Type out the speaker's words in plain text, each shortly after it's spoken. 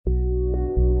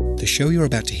The show you're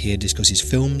about to hear discusses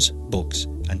films, books,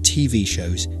 and TV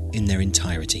shows in their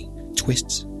entirety,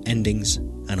 twists, endings,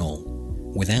 and all,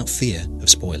 without fear of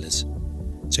spoilers.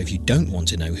 So if you don't want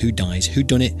to know who dies, who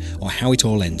done it, or how it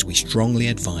all ends, we strongly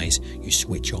advise you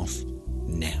switch off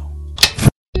now.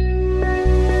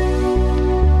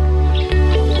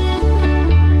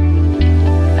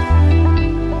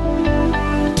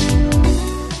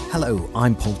 Hello,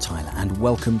 I'm Paul Tyler, and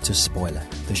welcome to Spoiler,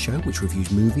 the show which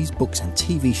reviews movies, books, and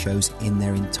TV shows in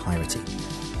their entirety.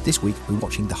 This week, we're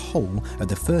watching the whole of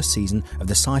the first season of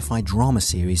the sci-fi drama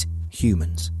series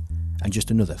Humans. And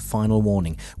just another final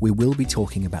warning, we will be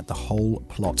talking about the whole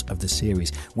plot of the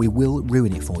series. We will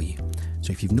ruin it for you.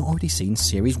 So if you've not already seen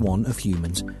Series 1 of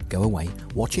Humans, go away,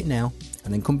 watch it now,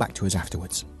 and then come back to us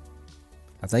afterwards.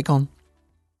 Have they gone?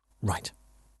 Right,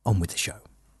 on with the show.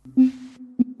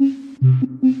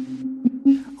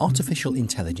 Artificial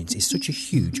intelligence is such a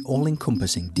huge,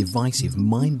 all-encompassing, divisive,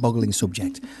 mind-boggling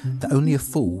subject that only a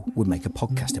fool would make a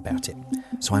podcast about it.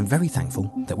 So I'm very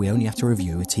thankful that we only have to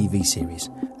review a TV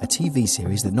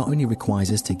series that not only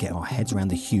requires us to get our heads around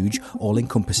the huge,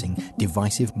 all-encompassing,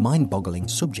 divisive, mind-boggling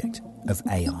subject of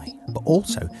AI, but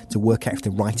also to work out if the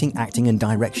writing, acting and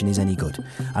direction is any good.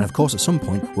 And of course, at some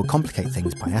point, we'll complicate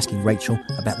things by asking Rachel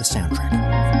about the soundtrack.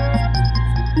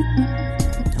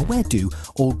 Now, where do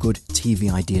all good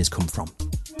TV ideas come from?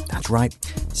 That's right,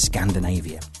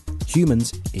 Scandinavia.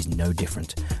 Humans is no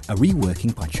different. A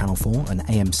reworking by Channel 4 and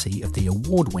AMC of the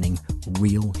award-winning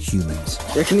Real Humans.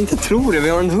 Jag kan inte tro det, vi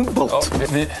har en hubbot. Ja,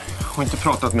 vi har inte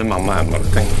pratat med mamma än, bara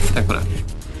tänk på det.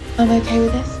 I'm okay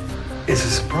with this. It's a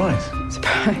surprise.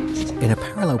 Surprised. In a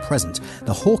parallel present,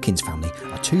 the Hawkins family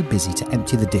are too busy to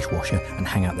empty the dishwasher and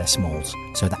hang out their smalls.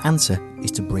 So the answer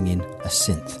is to bring in a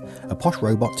synth, a posh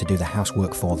robot to do the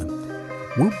housework for them.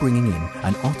 Will bringing in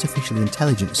an artificially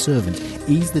intelligent servant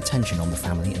ease the tension on the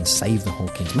family and save the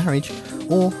Hawkins marriage,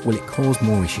 or will it cause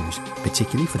more issues,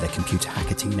 particularly for their computer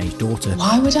hacker teenage daughter?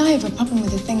 Why would I have a problem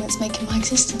with a thing that's making my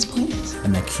existence pointless?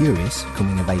 And their curious,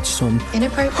 coming-of-age son?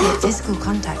 Inappropriate physical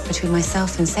contact between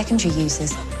myself and secondary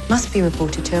users must be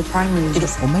reported to a primary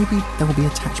user. Or maybe there will be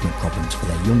attachment problems for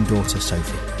their young daughter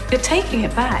Sophie. You're taking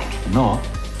it back. I'm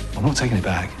not taking it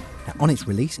back. Now, on its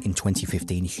release in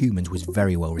 2015, Humans was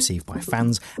very well received by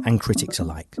fans and critics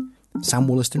alike. Sam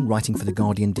Wollaston, writing for The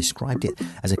Guardian, described it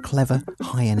as a clever,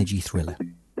 high-energy thriller.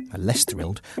 Less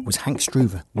thrilled was Hank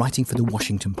Struver, writing for The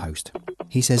Washington Post.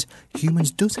 He says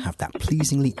Humans does have that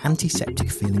pleasingly antiseptic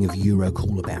feeling of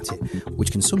Eurocool about it,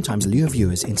 which can sometimes lure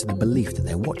viewers into the belief that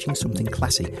they're watching something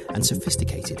classy and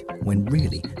sophisticated, when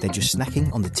really they're just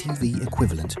snacking on the TV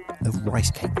equivalent of rice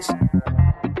cakes.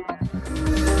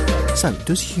 So,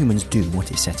 does Humans do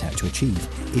what it set out to achieve?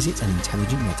 Is it an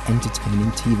intelligent yet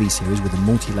entertaining TV series with a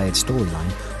multi-layered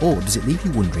storyline, or does it leave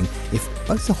you wondering if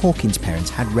both the Hawkins parents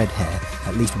had red hair,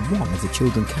 at least one of the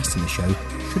children cast in the show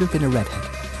should have been a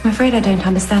redhead? I'm afraid I don't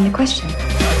understand the question.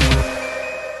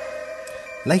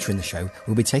 Later in the show,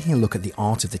 we'll be taking a look at the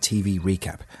art of the TV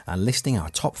recap and listing our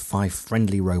top 5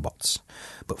 friendly robots.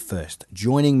 But first,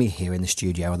 joining me here in the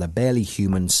studio are the Barely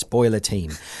Human spoiler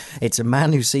team. It's a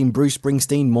man who's seen Bruce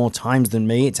Springsteen more times than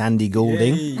me, it's Andy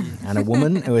Goulding. Yay. And a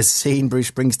woman who has seen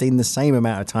Bruce Springsteen the same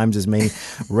amount of times as me,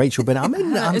 Rachel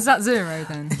Burnett. Is that 0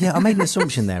 then? Yeah, I made an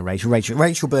assumption there,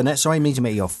 Rachel Burnett. Sorry, I need to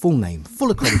make your full name,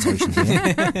 full accreditation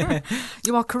here.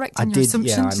 You are correct in your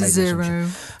assumption to 0.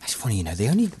 It's funny, the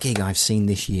only gig I've seen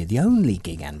this year, the only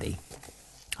gig, Andy,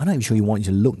 I'm not even sure you want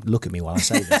you to look at me while I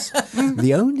say this.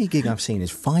 The only gig I've seen is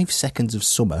 5 Seconds of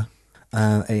Summer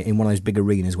in one of those big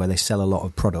arenas where they sell a lot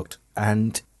of product,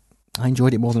 and I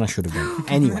enjoyed it more than I should have done.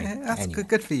 Anyway. That's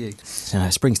good for you. So,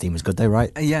 Springsteen was good though,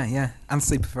 right? Yeah. And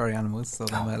Super Furry Animals, saw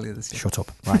them earlier this year. Shut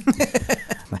up. Right.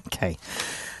 Okay.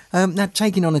 Now,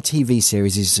 taking on a TV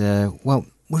series is, we'll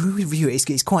review it.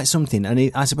 It's quite something,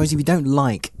 and I suppose if you don't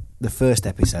like the first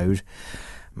episode,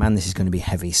 man, this is going to be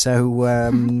heavy. So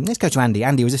let's go to Andy.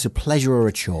 Andy, was this a pleasure or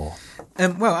a chore?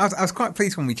 Well, I was quite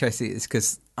pleased when we chose it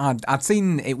because I'd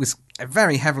seen it was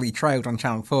very heavily trailed on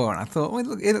Channel 4, and I thought,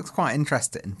 well, it looks quite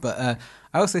interesting. But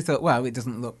I also thought, well, it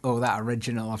doesn't look all that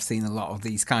original. I've seen a lot of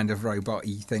these kind of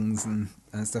robot-y things and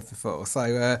stuff before.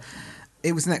 So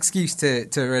it was an excuse to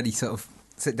really sort of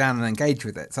sit down and engage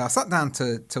with it. So I sat down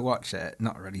to watch it,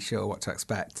 not really sure what to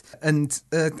expect. And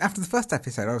after the first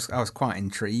episode, I was quite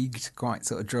intrigued, quite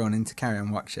sort of drawn in to carry on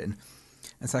watching.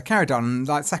 And so I carried on.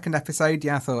 Like second episode,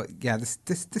 I thought, this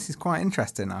is quite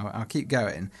interesting. I'll keep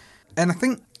going. And I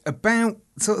think about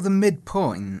sort of the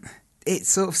midpoint, it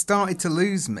sort of started to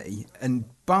lose me. And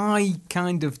by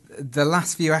kind of the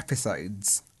last few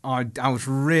episodes, I was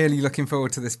really looking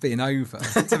forward to this being over,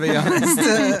 to be honest.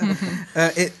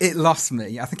 It lost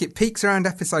me. I think it peaks around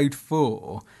episode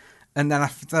 4, and then I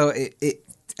thought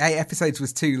 8 episodes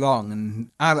was too long, and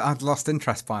I'd lost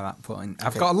interest by that point.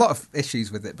 I've got a lot of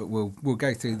issues with it, but we'll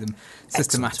go through them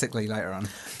systematically later on.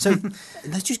 So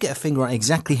let's just get a finger on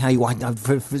exactly how you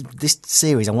for this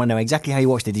series. I want to know exactly how you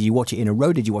watched it. Did you watch it in a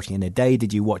row? Did you watch it in a day?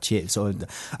 Did you watch it sort of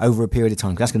over a period of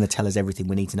time? Because that's going to tell us everything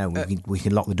we need to know. We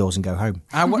can lock the doors and go home.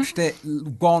 I watched it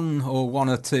one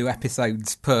or 2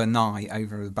 episodes per night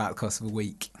over about the course of a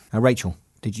week. Rachel,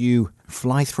 did you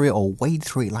fly through it or wade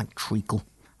through it like treacle?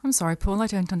 I'm sorry, Paul, I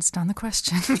don't understand the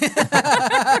question.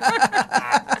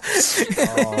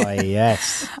 Oh,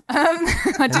 yes.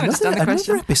 I don't understand the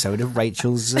question. Another episode of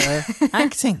Rachel's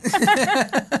acting.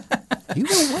 You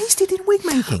were wasted in wig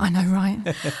making. I know, right?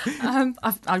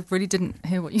 I really didn't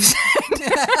hear what you said.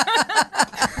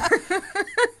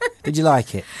 Did you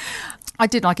like it? I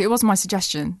did like it. It was my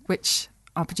suggestion, which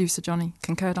our producer, Johnny,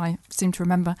 concurred, I seem to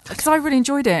remember. Because I really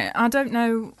enjoyed it. I don't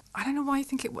know why you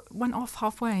think it went off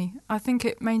halfway. I think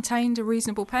it maintained a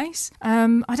reasonable pace. I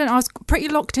don't know, I was pretty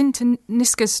locked into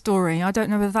Niska's story. I don't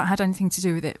know whether that had anything to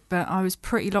do with it, but I was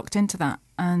pretty locked into that.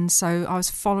 And so I was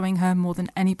following her more than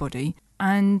anybody.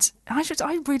 And I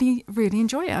really, really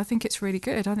enjoy it. I think it's really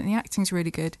good. I think the acting's really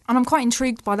good. And I'm quite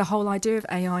intrigued by the whole idea of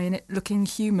AI and it looking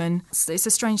human. It's a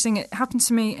strange thing. It happened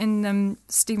to me in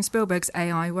Steven Spielberg's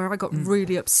AI, where I got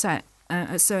really upset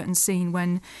at a certain scene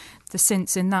when the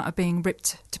synths in that are being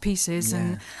ripped to pieces. Yeah.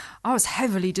 And I was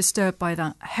heavily disturbed by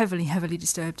that. Heavily, heavily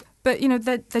disturbed. But, you know,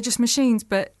 they're just machines,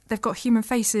 but they've got human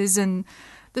faces, and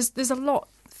there's a lot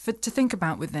to think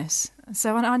about with this.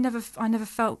 So I never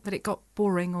felt that it got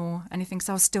boring or anything.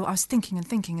 So I was thinking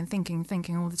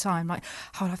all the time, like,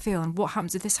 how would I feel, and what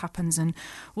happens if this happens, and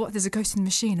what if there's a ghost in the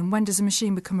machine, and when does a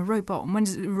machine become a robot, and when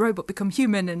does a robot become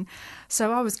human? And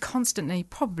so I was constantly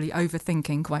probably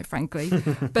overthinking, quite frankly.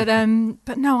 But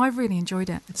no, I really enjoyed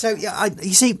it. So yeah,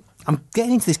 you see, I'm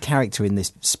getting into this character in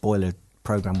this spoiler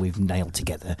program we've nailed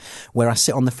together, where I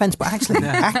sit on the fence, but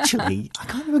actually I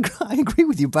kind of agree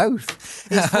with you both.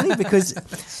 It's funny because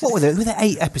were there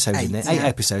 8 episodes in there? 8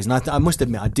 episodes, and I must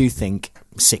admit, I do think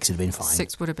 6 would have been fine.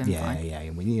 6 would have been fine. Yeah.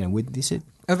 You know, with this.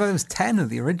 Although there was 10 of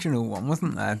the original one,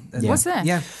 wasn't there? Yeah. Was there?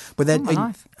 Yeah. But then,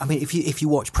 I mean, if you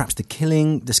watch perhaps The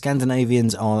Killing, the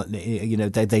Scandinavians are, you know,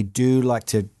 they do like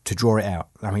to draw it out.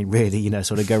 I mean, really, you know,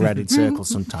 sort of go round in circles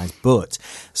sometimes. But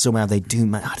somehow they do.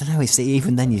 I don't know.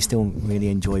 Even then, you still really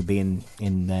enjoy being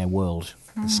in their world,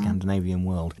 the Scandinavian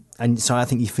world, and so I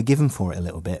think you forgive them for it a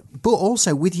little bit. But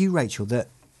also with you, Rachel, that.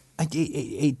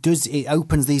 It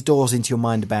opens these doors into your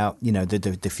mind about, you know,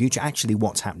 the future, actually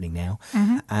what's happening now,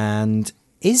 and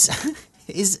is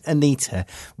Anita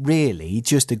really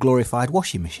just a glorified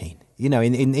washing machine? You know,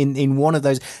 in one of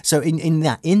those. So in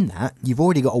that you've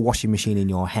already got a washing machine in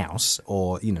your house,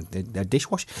 or, you know, a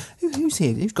dishwasher. Who's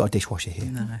here? Who's got a dishwasher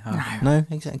here? No,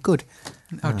 exactly. Good.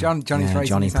 Oh, Johnny's raising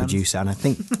Johnny, his hands. producer, and I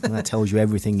think that tells you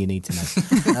everything you need to know.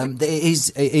 It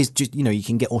is just, you know, you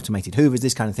can get automated hoovers,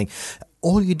 this kind of thing.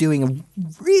 All you're doing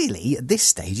really at this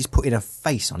stage is putting a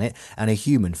face on it, and a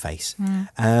human face.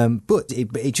 But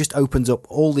it just opens up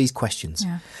all these questions.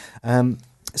 Yeah.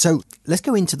 So let's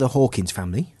go into the Hawkins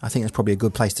family. I think that's probably a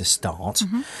good place to start.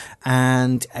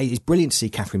 And it's brilliant to see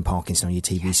Catherine Parkinson on your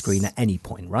TV screen at any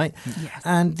point, right? Yes.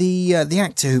 And the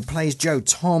actor who plays Joe,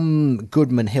 Tom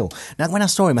Goodman Hill. Now, when I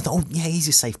saw him, I thought, oh, yeah, he's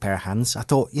a safe pair of hands. I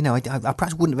thought, you know, I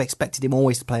perhaps wouldn't have expected him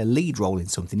always to play a lead role in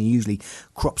something. He usually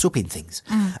crops up in things.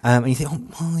 And you think,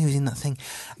 oh, he was in that thing.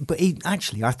 But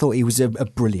I thought he was a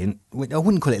brilliant, I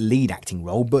wouldn't call it a lead acting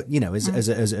role, but, you know, as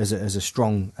a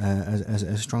strong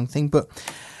thing. But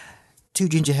 2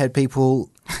 ginger-haired people,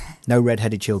 no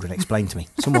red-headed children. Explain to me.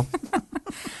 Someone.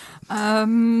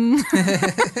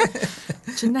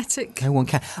 Genetic. No one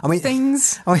can. I mean,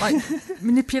 things like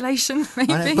manipulation,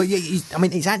 maybe. I know, but I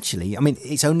mean, it's actually. I mean,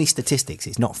 it's only statistics.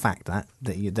 It's not fact that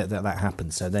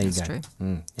happens. So there you go. True.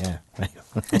 Yeah.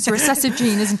 It's a recessive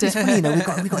gene, isn't it? You know, we've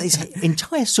got this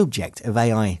entire subject of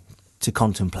AI to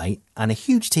contemplate, and a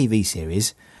huge TV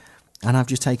series. And I've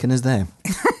just taken us there.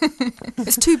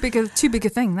 It's too big a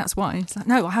thing. That's why. It's like,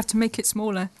 no, I have to make it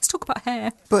smaller. Let's talk about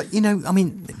hair. But, you know, I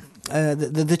mean, I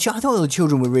thought the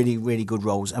children were really, really good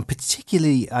roles, and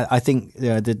particularly, I think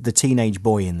the teenage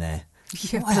boy in there.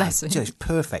 Yeah, bless him. Just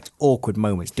perfect, awkward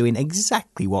moments, doing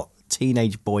exactly what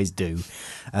teenage boys do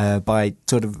by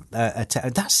sort of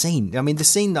that scene. I mean, the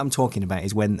scene that I'm talking about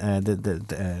is when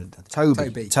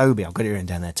Toby, I've got it written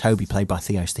down there, Toby, played by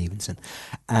Theo Stevenson,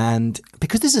 and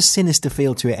because there's a sinister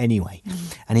feel to it anyway,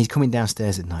 and he's coming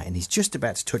downstairs at night and he's just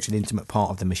about to touch an intimate part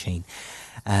of the machine,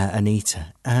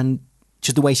 Anita, and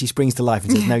just the way she springs to life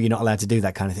and says, "No, you're not allowed to do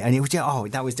that," kind of thing. And it was just,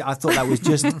 I thought that was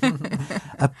just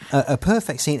a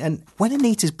perfect scene. And when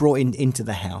Anita's brought into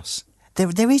the house,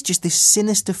 there is just this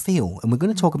sinister feel, and we're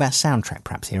going to talk about soundtrack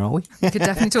perhaps here, are we? We could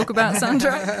definitely talk about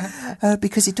soundtrack.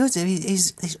 Because it does. There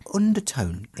is this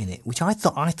undertone in it, which I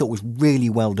thought was really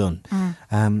well done.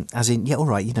 As in, yeah, all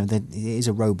right, you know, it is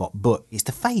a robot, but it's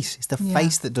the face. It's the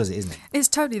face that does it, isn't it? It's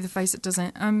totally the face that does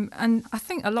it. And I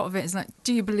think a lot of it is like,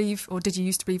 do you believe, or did you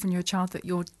used to believe when you were a child, that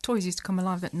your toys used to come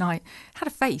alive at night, had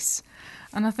a face?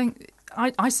 And I think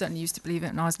I certainly used to believe it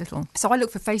when I was little. So I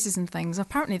look for faces and things.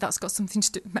 Apparently that's got something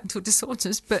to do with mental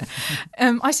disorders. But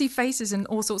I see faces and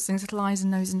all sorts of things, little eyes and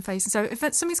nose and face. And so if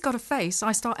somebody's got a face,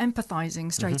 I start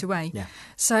empathising straight away. Yeah.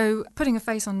 So putting a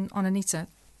face on Anita,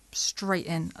 straight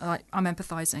in, I'm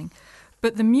empathising.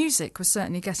 But the music was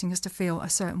certainly getting us to feel a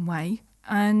certain way.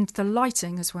 And the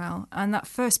lighting as well. And that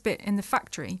first bit in the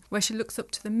factory where she looks up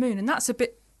to the moon. And that's a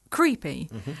bit creepy.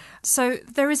 So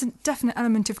there is a definite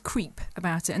element of creep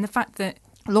about it, and the fact that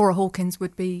Laura Hawkins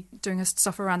would be doing her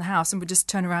stuff around the house and would just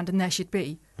turn around and there she'd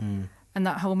be. And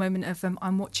that whole moment of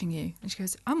I'm watching you, and she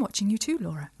goes, "I'm watching you too,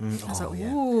 Laura." I was like,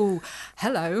 "Ooh,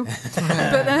 hello,"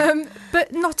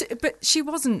 but she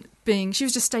wasn't being. She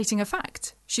was just stating a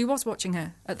fact. She was watching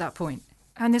her at that point.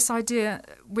 And this idea,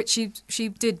 which she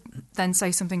did then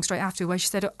say something straight after, where she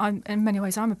said, "In many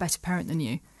ways, I'm a better parent than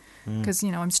you." Because,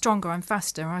 you know, I'm stronger, I'm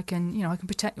faster, I can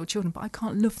protect your children, but I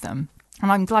can't love them.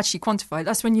 And I'm glad she quantified.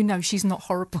 That's when you know she's not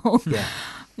horrible. Yeah.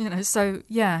 You know, so,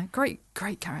 yeah, great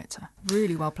character.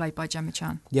 Really well played by Gemma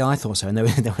Chan. Yeah, I thought so. And there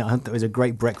was a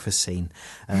great breakfast scene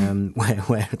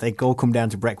where they all come down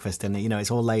to breakfast and, you know, it's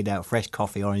all laid out, fresh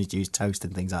coffee, orange juice, toast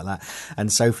and things like that.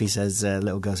 And Sophie says,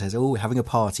 little girl says, "Oh, we're having a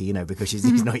party," you know, because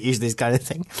she's not used to this kind of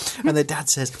thing. And the dad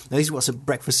says, "No, this is what a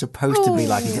breakfast supposed to be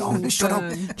like." He goes, shut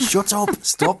up,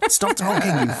 stop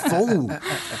talking, you fool.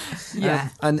 Yeah.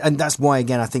 And that's why,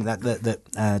 again, I think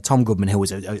that Tom Goodman Hill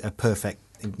was a perfect,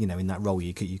 you know, in that role.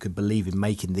 You could believe in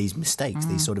making these mistakes,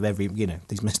 these sort of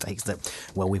these mistakes that,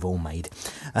 well, we've all made.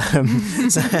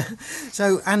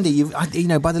 So Andy, you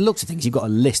know, by the looks of things, you've got a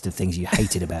list of things you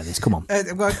hated about this. Come on.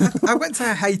 Well, I wouldn't say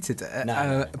I hated it,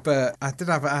 but I did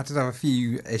have a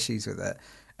few issues with it.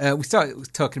 We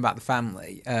started talking about the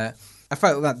family. I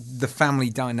felt that the family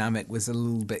dynamic was a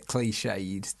little bit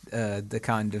cliched. The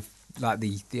kind of like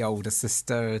the older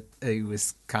sister who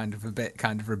was kind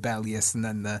of rebellious, and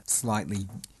then the slightly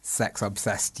sex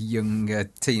obsessed younger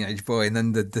teenage boy, and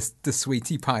then the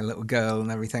sweetie pie little girl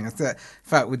and everything. I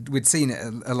felt we'd seen it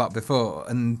a lot before,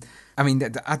 and I mean,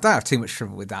 I don't have too much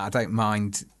trouble with that. I don't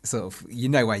mind sort of, you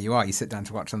know where you are, you sit down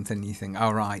to watch something and you think,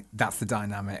 all right, that's the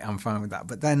dynamic, I'm fine with that.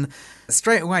 But then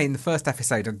straight away in the first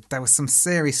episode, there was some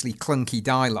seriously clunky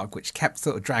dialogue which kept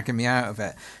sort of dragging me out of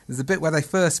it. There's a bit where they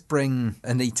first bring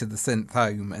Anita the synth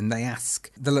home and they ask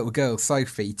the little girl,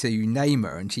 Sophie, to name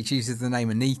her, and she chooses the name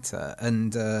Anita,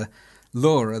 and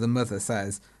Laura, the mother,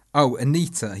 says, "Oh,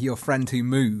 Anita, your friend who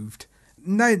moved."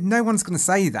 No one's going to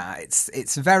say that.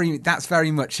 That's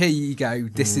very much, here you go.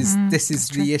 This is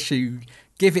the issue.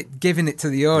 Giving it to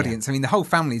the audience. Yeah. I mean, the whole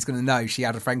family is going to know she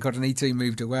had a friend called Anita who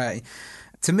moved away.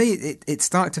 To me, it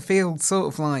started to feel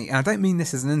sort of like, and I don't mean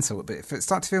this as an insult, but it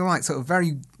started to feel like sort of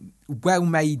very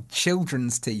well-made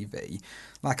children's TV,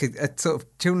 like a sort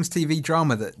of children's TV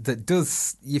drama that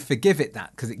does, you forgive it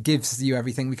that because it gives you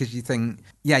everything, because you think,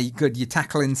 yeah, you're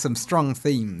tackling some strong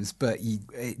themes, but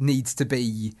it needs to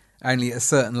be only at a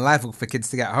certain level for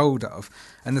kids to get hold of.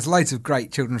 And there's loads of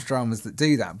great children's dramas that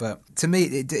do that, but to me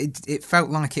it felt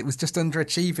like it was just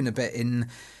underachieving a bit in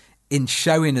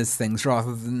showing us things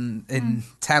rather than in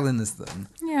telling us them.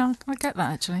 Yeah, I get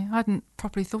that actually. I hadn't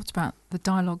properly thought about the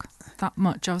dialogue that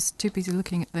much. I was too busy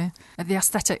looking at the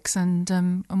aesthetics and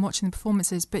watching the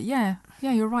performances. But yeah,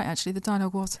 you're right actually. The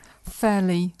dialogue was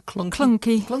fairly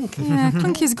clunky. Yeah,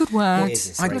 clunky is a good word.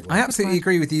 I absolutely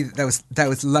agree with you that there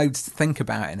was loads to think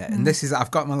about in it. And this is,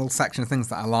 I've got my little section of things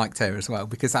that I liked here as well,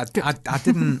 because I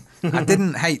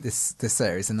didn't hate this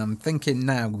series, and I'm thinking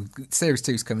now series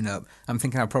 2's coming up. I'm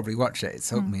thinking I'll probably watch it. It's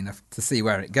helped me enough to see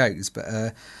where it goes, but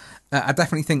I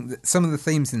definitely think that some of the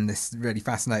themes in this really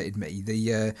fascinated me.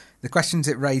 The questions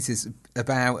it raises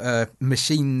about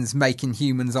machines making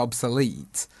humans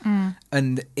obsolete,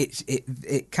 and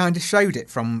it kind of showed it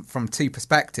from two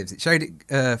perspectives. It showed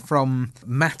it from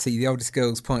Mattie, the oldest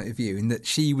girl's point of view, in that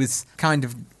she was kind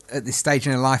of at this stage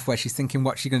in her life where she's thinking,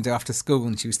 what's she going to do after school?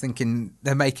 And she was thinking,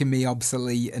 they're making me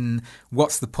obsolete, and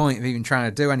what's the point of even trying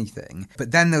to do anything?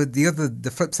 But then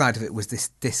the flip side of it was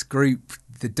this group,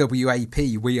 the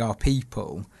WAP, We Are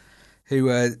People, who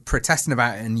are protesting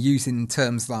about it and using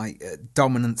terms like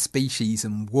dominant species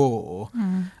and war.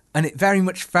 And it very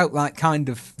much felt like kind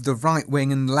of the right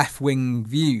wing and left wing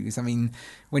views. I mean,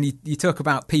 when you talk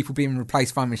about people being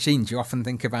replaced by machines, you often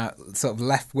think about sort of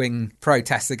left wing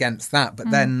protests against that. But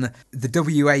then the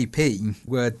WAP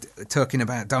were talking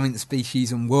about dominant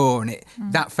species and war, and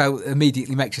that felt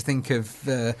immediately makes you think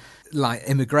of like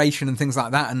immigration and things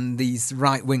like that, and these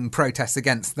right wing protests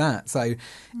against that. So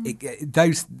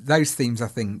those themes, I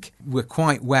think, were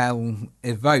quite well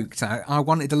evoked. I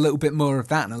wanted a little bit more of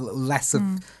that and a little less of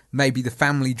maybe the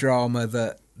family drama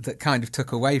that kind of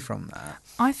took away from that.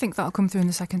 I think that'll come through in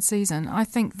the second season. I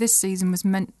think this season was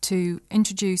meant to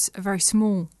introduce a very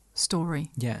small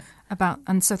story. Yeah.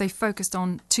 And so they focused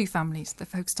on two families. They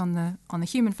focused on the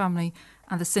human family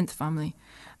and the synth family,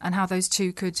 and how those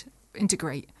two could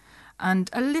integrate.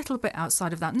 And a little bit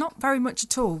outside of that, not very much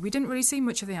at all. We didn't really see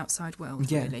much of the outside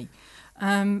world, really.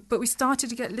 But we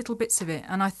started to get little bits of it.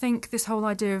 And I think this whole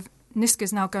idea of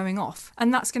Niska's now going off,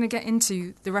 and that's going to get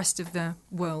into the rest of the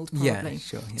world, probably. Yeah,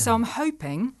 sure. Yeah. So I'm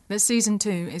hoping that season 2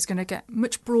 is going to get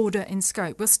much broader in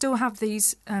scope. We'll still have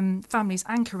these families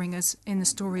anchoring us in the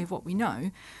story of what we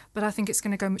know, but I think it's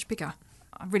going to go much bigger.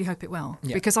 I really hope it will,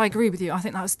 because I agree with you. I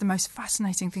think that was the most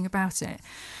fascinating thing about it,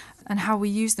 and how we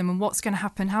use them and what's going to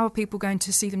happen. How are people going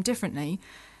to see them differently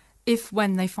if,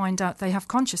 when they find out they have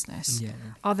consciousness? Yeah.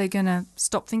 Are they going to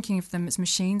stop thinking of them as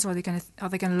machines, or are they going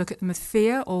to look at them with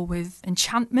fear or with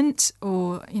enchantment,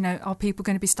 or are people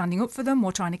going to be standing up for them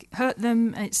or trying to hurt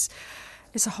them? It's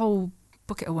a whole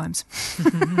bucket of worms,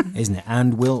 isn't it?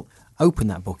 And we'll open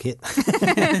that bucket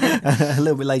a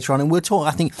little bit later on, and we'll talk.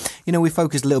 I think we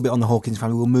focused a little bit on the Hawkins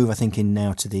family. We'll move, I think, in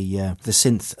now to the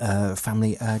synth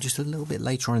family just a little bit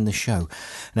later on in the show.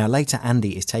 Now, later,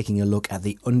 Andy is taking a look at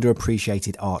the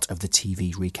underappreciated art of the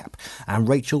TV recap, and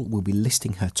Rachel will be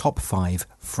listing her top 5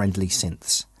 friendly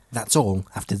synths. That's all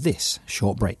after this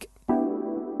short break.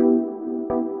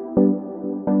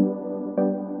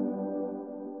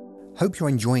 Hope you're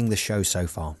enjoying the show so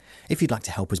far. If you'd like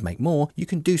to help us make more, you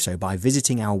can do so by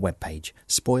visiting our webpage,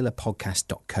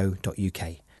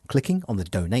 spoilerpodcast.co.uk, clicking on the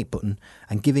donate button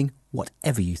and giving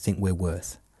whatever you think we're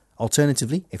worth.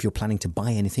 Alternatively, if you're planning to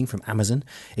buy anything from Amazon,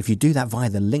 if you do that via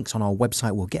the links on our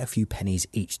website, we'll get a few pennies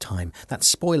each time.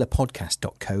 That's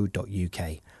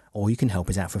spoilerpodcast.co.uk. Or you can help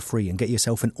us out for free and get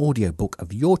yourself an audiobook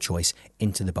of your choice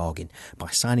into the bargain by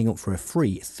signing up for a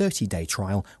free 30-day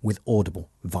trial with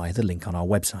Audible via the link on our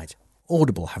website.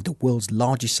 Audible have the world's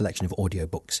largest selection of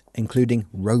audiobooks, including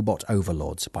Robot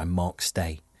Overlords by Mark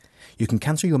Stay. You can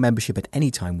cancel your membership at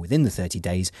any time within the 30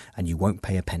 days and you won't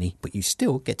pay a penny, but you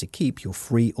still get to keep your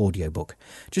free audiobook.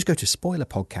 Just go to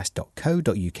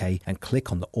spoilerpodcast.co.uk and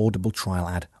click on the Audible trial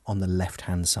ad on the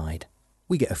left-hand side.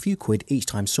 We get a few quid each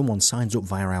time someone signs up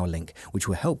via our link, which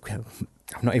will help...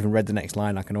 I've not even read the next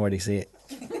line, I can already see it.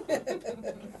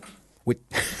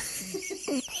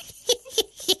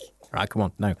 Right, come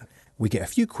on, no. We get a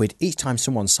few quid each time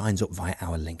someone signs up via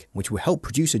our link, which will help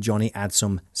producer Johnny add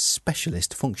some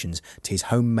specialist functions to his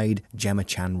homemade Gemma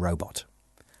Chan robot.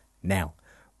 Now,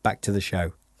 back to the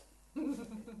show.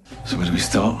 So where do we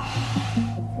start?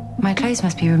 My clothes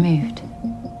must be removed.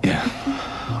 Yeah,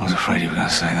 I was afraid you were going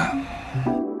to say that.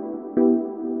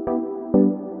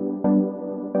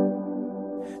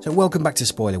 So welcome back to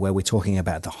Spoiler, where we're talking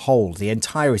about the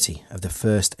entirety of the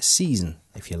first season,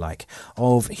 if you like,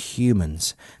 of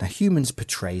Humans. Now, Humans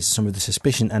portrays some of the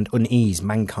suspicion and unease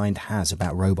mankind has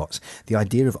about robots. The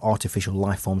idea of artificial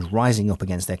life forms rising up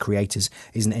against their creators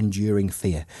is an enduring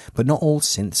fear, but not all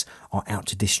synths are out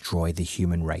to destroy the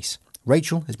human race.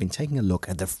 Rachel has been taking a look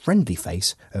at the friendly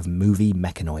face of movie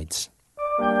mechanoids.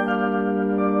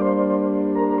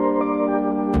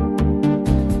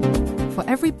 For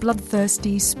every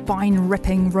bloodthirsty,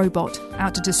 spine-ripping robot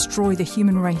out to destroy the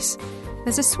human race,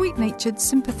 there's a sweet-natured,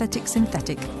 sympathetic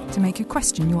synthetic to make you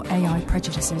question your AI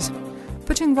prejudices.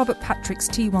 Putting Robert Patrick's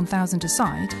T-1000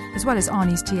 aside, as well as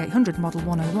Arnie's T-800 Model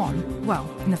 101, well,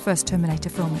 in the first Terminator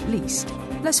film at least,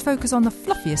 let's focus on the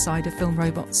fluffier side of film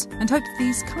robots and hope that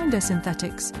these kinder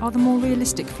synthetics are the more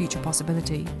realistic future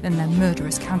possibility than their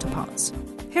murderous counterparts.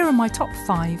 Here are my top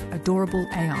 5 adorable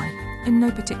AI, in no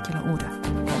particular order.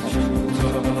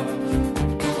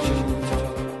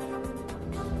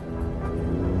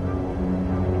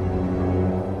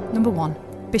 Number 1.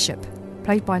 Bishop,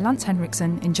 played by Lance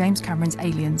Henriksen in James Cameron's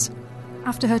Aliens.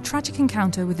 After her tragic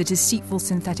encounter with the deceitful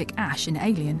synthetic Ash in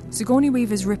Alien, Sigourney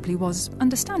Weaver's Ripley was,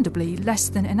 understandably, less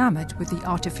than enamoured with the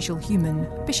artificial human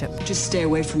Bishop. Just stay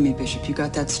away from me, Bishop. You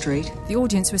got that straight? The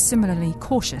audience was similarly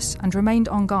cautious and remained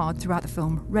on guard throughout the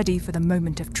film, ready for the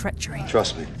moment of treachery.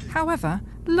 Trust me. However,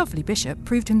 lovely Bishop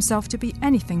proved himself to be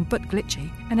anything but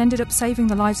glitchy and ended up saving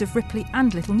the lives of Ripley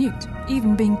and little Newt,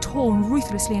 even being torn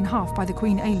ruthlessly in half by the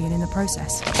Queen Alien in the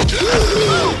process.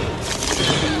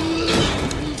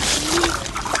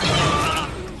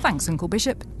 Thanks, Uncle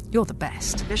Bishop. You're the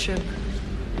best. Bishop,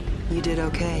 you did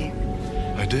okay.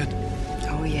 I did.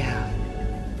 Oh, yeah.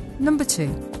 Number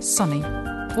 2, Sonny,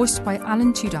 voiced by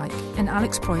Alan Tudyk in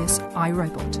Alex Proyas' I,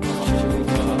 Robot.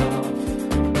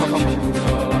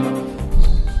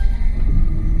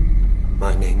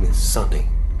 My name is Sonny.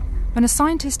 When a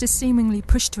scientist is seemingly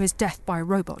pushed to his death by a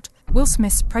robot, Will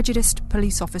Smith's prejudiced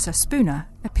police officer Spooner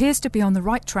appears to be on the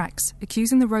right tracks,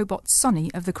 accusing the robot Sonny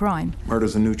of the crime.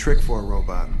 Murder's a new trick for a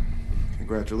robot.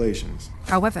 Congratulations.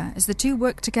 However, as the two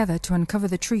work together to uncover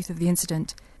the truth of the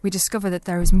incident, we discover that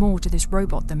there is more to this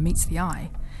robot than meets the eye.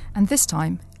 And this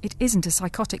time, it isn't a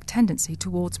psychotic tendency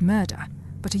towards murder,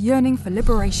 but a yearning for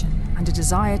liberation and a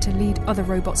desire to lead other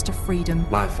robots to freedom.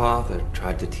 My father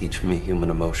tried to teach me human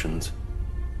emotions.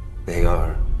 They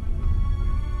are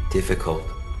difficult.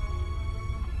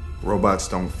 Robots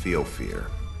don't feel fear.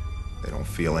 They don't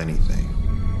feel anything.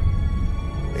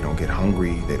 They don't get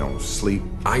hungry. They don't sleep.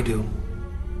 I do.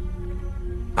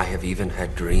 I have even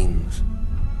had dreams.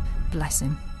 Bless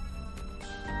him.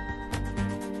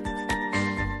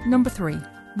 Number 3,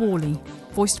 WALL-E,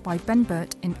 voiced by Ben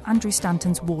Burt in Andrew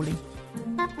Stanton's WALL-E.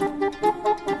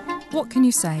 What can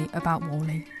you say about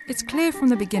WALL-E? It's clear from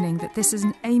the beginning that this is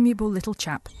an amiable little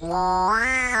chap.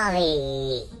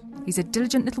 WALL-E. He's a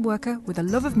diligent little worker with a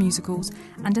love of musicals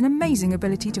and an amazing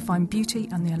ability to find beauty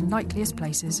in the unlikeliest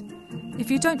places. If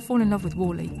you don't fall in love with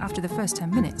WALL-E after the first 10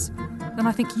 minutes, then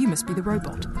I think you must be the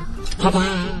robot.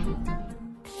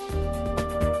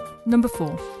 Number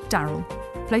 4, Daryl,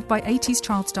 played by 80s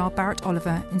child star Barrett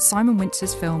Oliver in Simon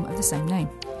Wintzer's film of the same name.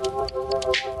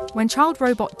 When child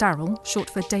robot Daryl, short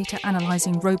for Data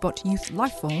Analysing Robot Youth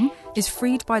Lifeform, is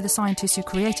freed by the scientists who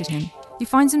created him, he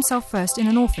finds himself first in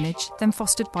an orphanage, then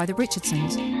fostered by the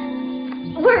Richardsons.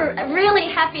 We're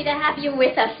really happy to have you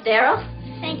with us, Daryl.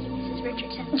 Thank you, Mrs.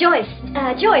 Richardson. Joyce.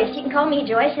 Joyce, you can call me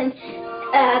Joyce, and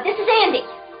this is Andy.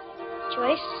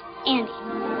 Joyce, Andy.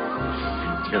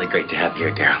 It's really great to have you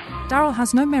here, Daryl. Daryl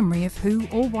has no memory of who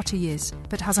or what he is,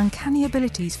 but has uncanny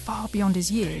abilities far beyond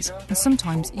his years, and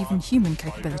sometimes even human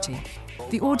capability.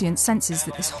 The audience senses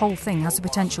that this whole thing has the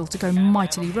potential to go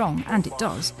mightily wrong, and it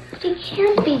does. He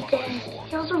can't be dead.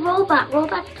 He's a robot.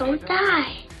 Robots don't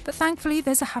die. But thankfully,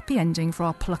 there's a happy ending for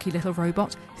our plucky little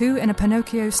robot, who, in a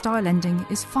Pinocchio-style ending,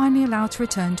 is finally allowed to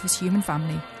return to his human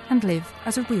family and live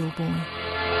as a real boy.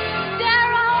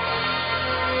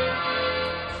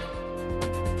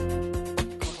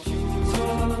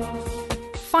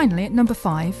 Finally, at number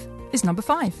 5 is Number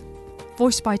 5,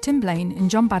 voiced by Tim Blaine in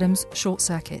John Badham's Short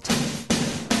Circuit.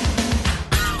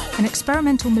 An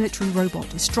experimental military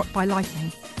robot is struck by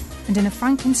lightning, and in a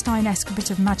Frankenstein-esque bit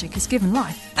of magic is given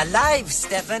life. Alive,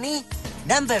 Stephanie!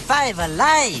 Number 5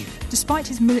 alive! Despite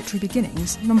his military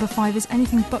beginnings, Number 5 is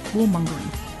anything but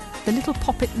warmongering. The little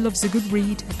poppet loves a good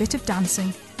read, a bit of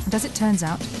dancing, and as it turns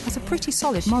out, has a pretty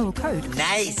solid moral code.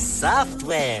 Nice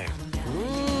software!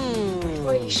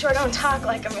 Boy, you sure don't talk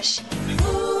like a machine.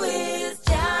 Who is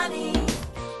Johnny?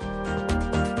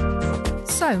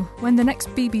 So, when the next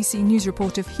BBC News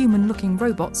report of human-looking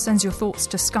robots sends your thoughts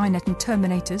to Skynet and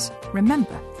Terminators,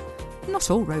 remember,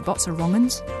 not all robots are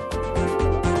wrong-uns.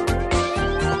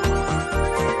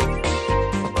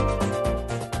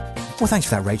 Well, thanks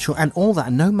for that, Rachel, and all that,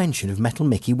 and no mention of Metal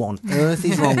Mickey. What on earth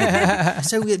is wrong with you?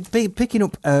 So, picking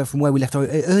up from where we left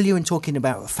earlier and talking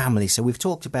about family, so we've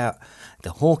talked about the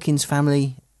Hawkins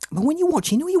family, but when you're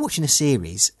watching, you're watching a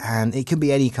series, and it can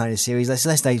be any kind of series.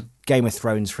 Let's say Game of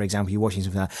Thrones, for example, you're watching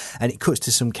something like that, and it cuts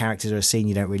to some characters or a scene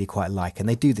you don't really quite like, and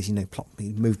they do this,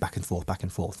 move back and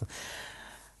forth.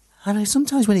 And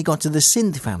sometimes when it got to the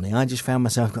Synth family, I just found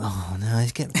myself going, oh no,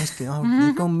 let's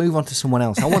go and move on to someone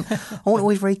else. I want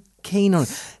always very keen on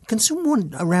it. Can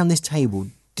someone around this table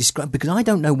describe, because I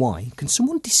don't know why, can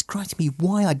someone describe to me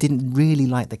why I didn't really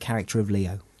like the character of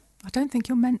Leo? I don't think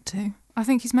you're meant to. I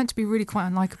think he's meant to be really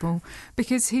quite unlikable,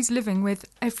 because he's living with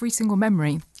every single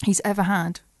memory he's ever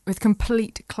had with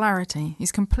complete clarity.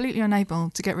 He's completely unable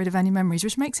to get rid of any memories,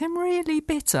 which makes him really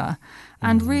bitter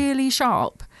and really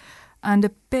sharp. and a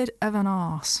bit of an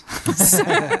arse. Let's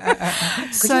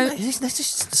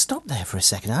just stop there for a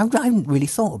second. I haven't really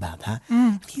thought about that.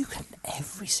 If you had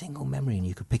every single memory and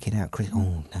you could pick it out, Chris,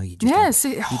 oh, no, you just...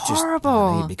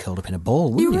 horrible. You'd be curled up in a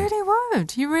ball, wouldn't you?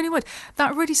 You really would.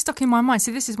 That really stuck in my mind.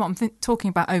 See, this is what I'm talking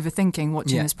about overthinking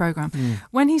watching this programme.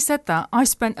 When he said that, I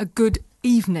spent a good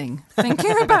evening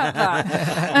thinking about that.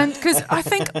 And because I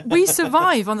think we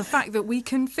survive on the fact that we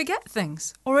can forget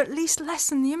things, or at least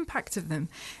lessen the impact of them.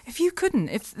 If you couldn't,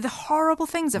 if the horrible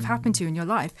things have happened to you in your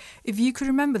life, if you could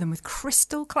remember them with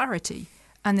crystal clarity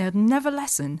and they'd never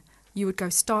lessen, you would go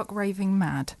stark raving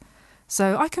mad.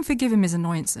 So I can forgive him his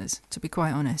annoyances, to be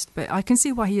quite honest, but I can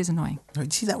see why he is annoying.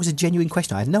 See, that was a genuine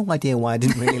question. I had no idea why I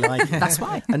didn't really like it. That's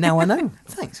why. And now I know.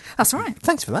 Thanks. That's all right.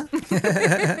 Thanks for that.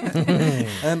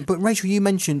 But Rachel, you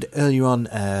mentioned earlier on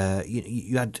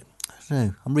you had... I don't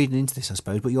know, I'm reading into this, I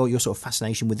suppose, but your sort of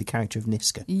fascination with the character of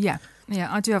Niska. Yeah,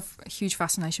 I do have a huge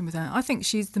fascination with her. I think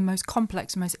she's the most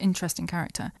complex, most interesting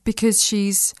character because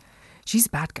she's a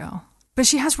bad girl. But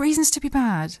she has reasons to be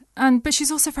bad, but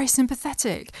she's also very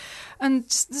sympathetic. And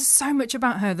there's so much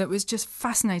about her that was just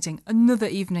fascinating. Another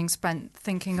evening spent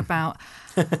thinking about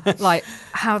like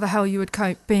how the hell you would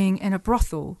cope being in a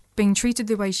brothel, being treated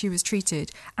the way she was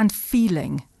treated, and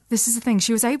feeling. This is the thing,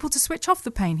 she was able to switch off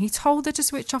the pain. He told her to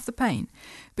switch off the pain,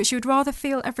 but she would rather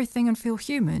feel everything and feel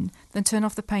human than turn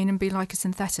off the pain and be like a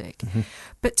synthetic. Mm-hmm.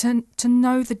 But to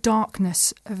know the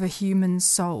darkness of a human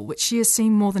soul, which she has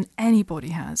seen more than anybody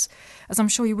has, as I'm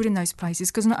sure you would in those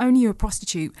places, because not only are you a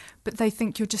prostitute, but they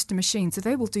think you're just a machine, so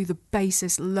they will do the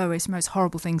basest, lowest, most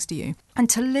horrible things to you. And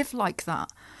to live like that,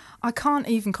 I can't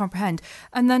even comprehend.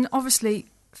 And then obviously...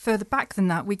 further back than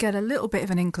that, we get a little bit of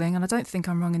an inkling, and I don't think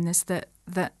I'm wrong in this, that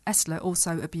Esler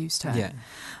also abused her,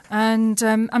 and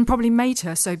probably made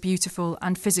her so beautiful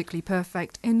and physically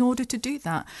perfect in order to do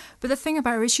that. But the thing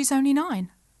about her is she's only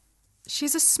 9.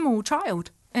 She's a small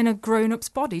child in a grown-up's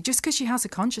body. Just because she has a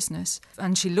consciousness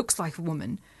and she looks like a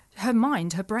woman, her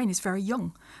mind, her brain is very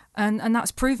young. And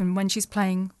that's proven when she's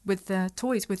playing with the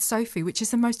toys with Sophie, which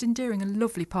is the most endearing and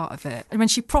lovely part of it. And when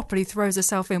she properly throws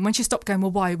herself in, when she stopped going,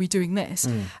 well, why are we doing this?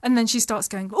 And then she starts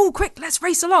going, oh, quick, let's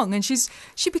race along. And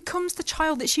she becomes the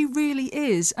child that she really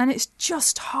is. And it's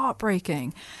just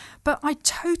heartbreaking. But I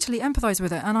totally empathise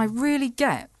with her, and I really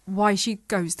get why she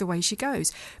goes the way she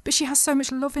goes. But she has so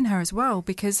much love in her as well,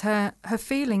 because her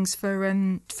feelings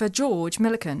for George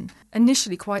Milliken,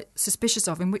 initially quite suspicious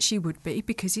of him, which she would be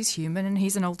because he's human and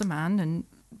he's an older man, and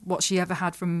what she ever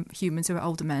had from humans who are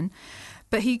older men.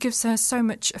 But he gives her so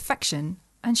much affection,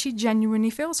 and she genuinely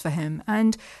feels for him.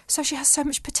 And so she has so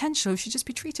much potential if she'd just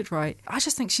be treated right. I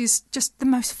just think she's just the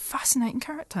most fascinating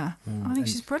character. I think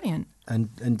she's brilliant.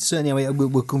 And certainly, I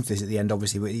mean, we'll come to this at the end,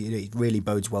 obviously, but it really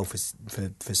bodes well for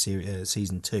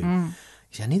season 2.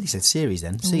 I nearly said series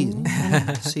then. Season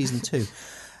 2.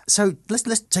 So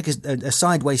let's take a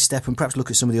sideways step and perhaps look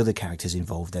at some of the other characters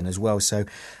involved then as well. So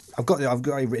I've got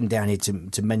it written down here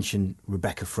to mention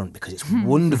Rebecca Front, because it's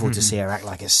wonderful to see her act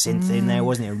like a synth in there,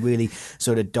 wasn't it? A really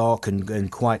sort of dark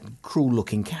and quite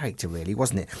cruel-looking character, really,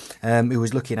 wasn't it? Who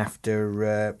was looking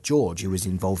after George, who was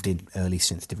involved in early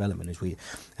synth development,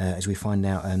 as we find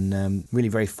out, and really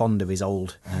very fond of his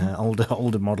older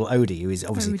model Odie, who is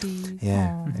obviously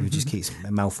who just keeps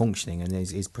malfunctioning and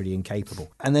is pretty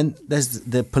incapable. And then there's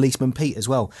the policeman Pete as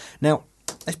well. Now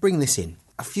let's bring this in.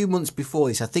 A few months before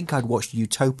this, I think I'd watched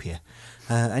Utopia.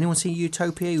 Anyone seen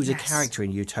Utopia? He was a character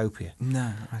in Utopia.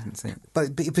 No, I haven't seen it.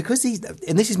 But because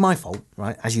and this is my fault,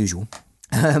 right, as usual,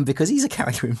 because he's a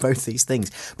character in both these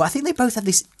things. But I think they both have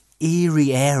this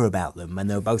eerie air about them, and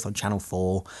they were both on Channel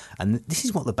 4, and this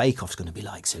is what the Bake Off's going to be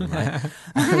like soon, right?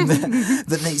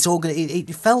 That it's all going.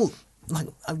 It felt like,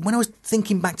 when I was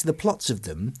thinking back to the plots of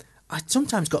them, I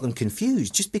sometimes got them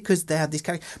confused just because they had this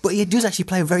character. But he does actually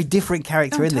play a very different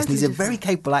character in this. And he's a very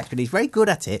capable actor and he's very good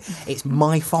at it. It's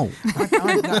my fault.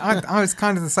 I was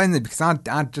kind of the same thing, because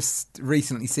I'd just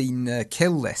recently seen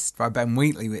Kill List by Ben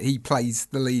Wheatley, where he plays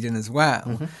the lead in as well.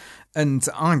 Mm-hmm. And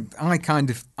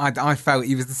I felt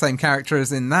he was the same character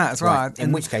as in that as well. Right.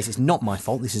 In which case, it's not my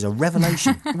fault. This is a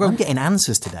revelation. Well, I'm getting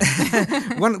answers today.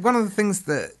 One of the things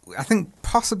that I think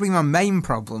possibly my main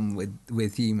problem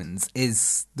with Humans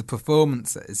is the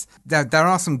performances. There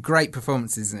are some great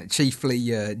performances in it.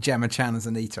 Chiefly Gemma Chan as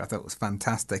Anita, I thought was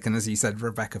fantastic. And as you said,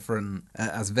 Rebecca Front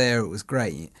as Vera, it was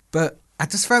great. But I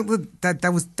just felt that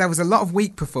there was a lot of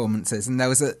weak performances, and there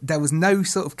was no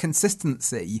sort of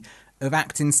consistency of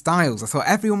acting styles. I thought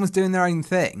everyone was doing their own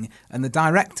thing, and the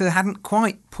director hadn't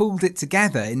quite pulled it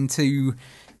together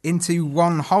into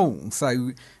one whole.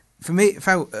 So for me, it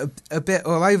felt a bit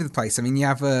all over the place. I mean, you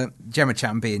have Gemma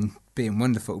Chan being being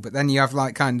wonderful. But then you have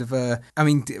like kind of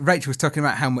Rachel was talking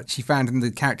about how much she found in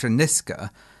the character of Niska,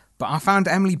 but I found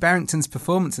Emily Barrington's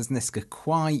performance as Niska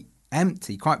quite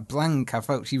empty, quite blank. I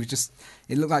felt it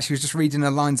looked like she was just reading her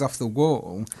lines off the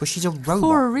wall. But she's a robot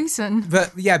for a reason.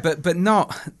 But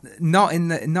not in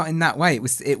that way.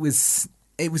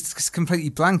 It was just completely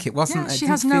blank. It wasn't. Yeah, she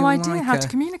has no idea how to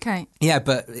communicate. Yeah,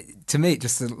 but to me, it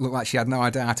just looked like she had no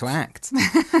idea how to act.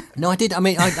 No, I did. I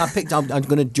mean, I picked up. I'm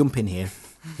going to jump in here.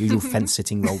 Usual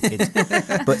fence-sitting role kids.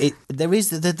 But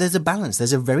there's a balance.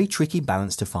 There's a very tricky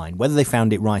balance to find. Whether they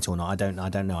found it right or not, I don't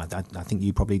know. I think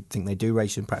you probably think they do,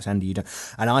 Rachel. Perhaps Andy, you don't.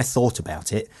 And I thought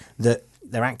about it that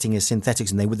they're acting as synthetics,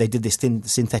 and they did this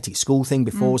synthetic school thing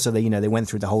before, so they went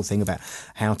through the whole thing about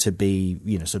how to be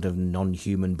sort of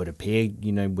non-human but appear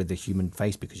with a human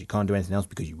face because you can't do anything else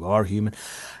because you are human.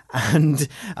 And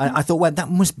I thought, well, that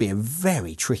must be a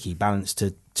very tricky balance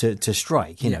to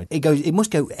strike. It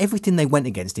must go everything they went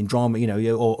against in drama,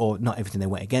 or not everything they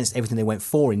went against, everything they went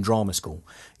for in drama school,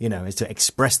 is to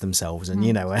express themselves and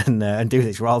and do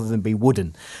this rather than be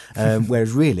wooden.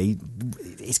 Whereas really,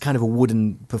 it's kind of a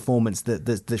wooden performance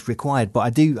that's required.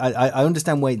 But I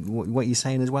understand what you're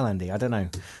saying as well, Andy. I don't know.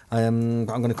 I'm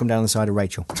going to come down the side of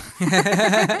Rachel.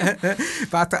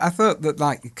 But I thought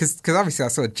that because obviously I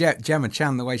saw Gemma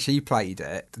Chan, the way she played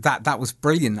it, that was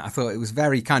brilliant. I thought it was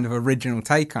very kind of original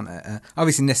take on it.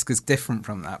 Obviously Niska's different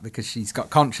from that because she's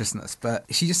got consciousness, but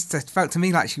she just felt to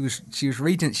me like she was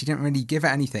reading it. She didn't really give it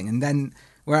anything. And then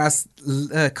whereas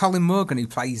Colin Morgan, who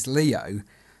plays Leo,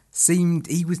 seemed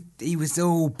he was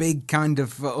all big, kind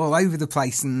of all over the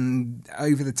place and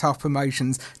over the top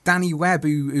emotions. Danny Webb,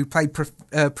 who played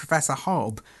Professor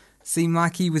Hobb, seemed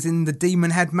like he was in The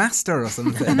Demon Headmaster or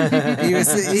something. he was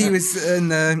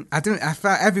I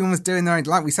felt everyone was doing their own,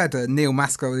 like we said, Neil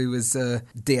Maskell, who was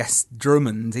D.S.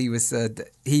 Drummond, he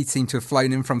seemed to have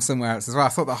flown in from somewhere else as well. I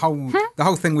thought the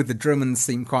whole thing with the Drummonds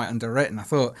seemed quite underwritten. I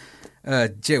thought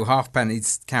Jill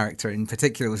Halfpenny's character in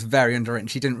particular was very underwritten.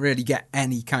 She didn't really get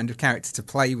any kind of character to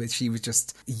play with. She was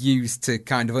just used to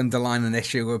kind of underline an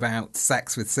issue about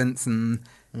sex with synths, and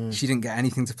she didn't get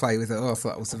anything to play with at all. I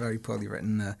thought that was a very poorly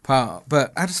written part.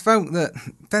 But I just felt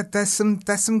that there's some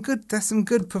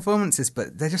good performances,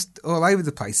 but they're just all over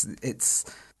the place. It's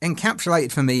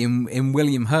encapsulated for me in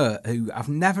William Hurt, who I've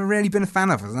never really been a fan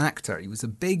of as an actor. He was a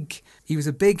big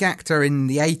actor in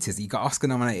the 80s. He got Oscar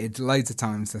nominated loads of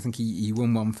times. I think he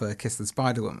won one for Kiss the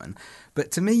Spider-Woman. But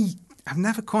to me, I've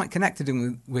never quite connected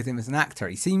with him as an actor.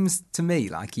 He seems to me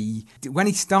like when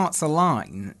he starts a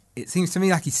line, it seems to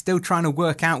me like he's still trying to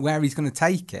work out where he's going to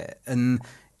take it. And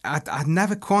I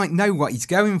never quite know what he's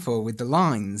going for with the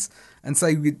lines. And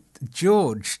so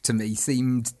George, to me,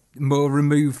 seemed more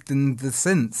removed than the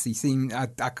synths. He seemed I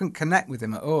couldn't connect with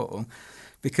him at all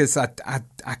because I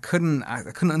couldn't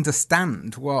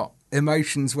understand what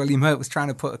emotions William Hurt was trying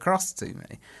to put across to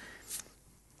me.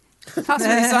 That's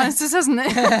really sciences, isn't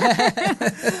it?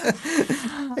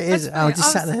 It is. I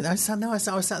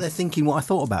was sat there thinking what I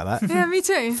thought about that. Yeah, me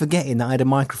too. Forgetting that I had a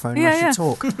microphone and I should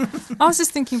talk. I was just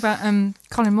thinking about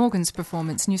Colin Morgan's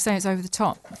performance, and you say it's over the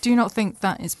top. Do you not think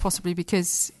that is possibly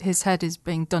because his head is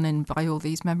being done in by all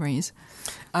these memories?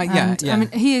 Yeah. I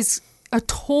mean, he is a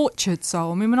tortured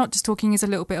soul. I mean, we're not just talking he's a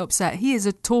little bit upset. He is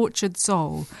a tortured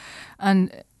soul.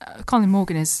 And Colin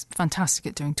Morgan is fantastic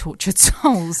at doing tortured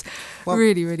souls. Well,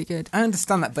 really, really good. I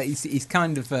understand that, but he's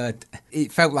kind of...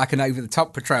 it felt like an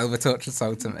over-the-top portrayal of a tortured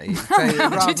soul to me. How do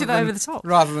you do that over the top?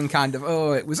 Rather than kind of,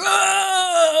 it was...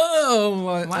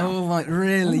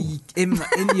 really in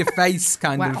your face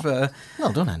kind of...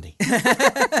 Well done, Andy.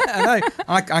 I know.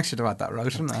 I should have had that role,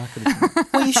 shouldn't I?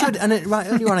 Well, you should. And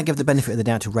earlier on I gave the benefit of the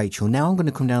doubt to Rachel. Now I'm going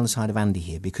to come down the side of Andy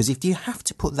here, because if you have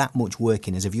to put that much work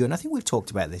in as a viewer, and I think we've talked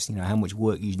about this, how much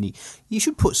work you need, you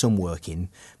should put some work in,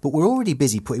 but we're already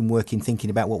busy putting work in thinking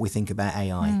about what we think about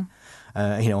AI,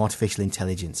 artificial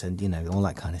intelligence and, all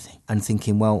that kind of thing. And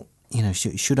thinking, well,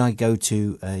 should I go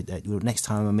to, next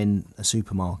time I'm in a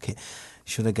supermarket,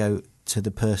 should I go to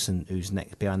the person who's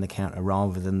next behind the counter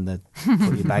rather than the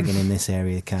put your bag in this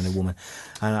area kind of woman?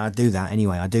 And I do that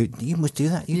anyway. I do. You must do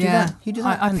that. You do that.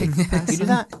 I pick the person. You do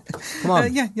that. Come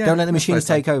on. Yeah. Don't let the machines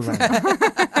take over.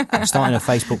 I'm starting a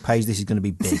Facebook page. This is going to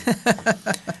be big.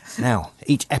 Now,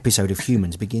 each episode of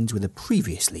Humans begins with a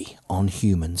previously on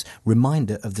Humans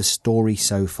reminder of the story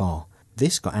so far.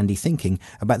 This got Andy thinking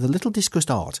about the little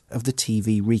discussed art of the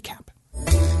TV recap.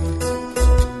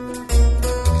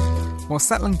 While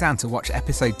settling down to watch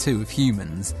episode 2 of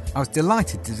Humans, I was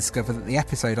delighted to discover that the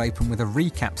episode opened with a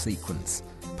recap sequence.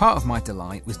 Part of my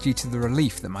delight was due to the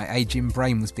relief that my ageing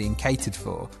brain was being catered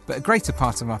for, but a greater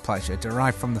part of my pleasure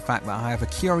derived from the fact that I have a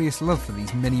curious love for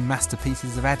these mini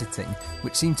masterpieces of editing,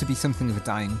 which seem to be something of a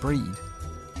dying breed.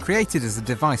 Created as a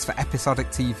device for episodic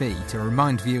TV to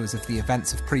remind viewers of the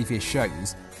events of previous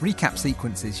shows, recap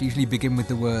sequences usually begin with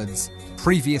the words,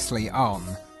 "Previously on,"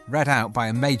 read out by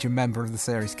a major member of the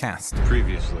series cast.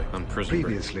 Previously on Prison Break.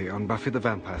 Previously on Buffy the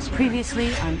Vampire Slayer.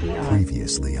 Previously on ER.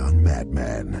 Previously on Mad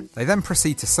Men. They then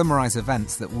proceed to summarise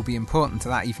events that will be important to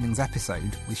that evening's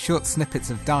episode, with short snippets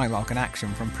of dialogue and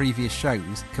action from previous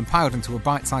shows compiled into a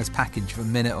bite-sized package of a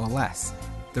minute or less.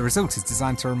 The result is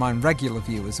designed to remind regular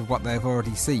viewers of what they have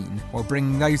already seen, while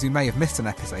bringing those who may have missed an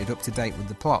episode up to date with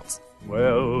the plot.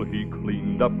 Well, he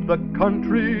cleaned up the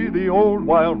country, the old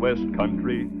Wild West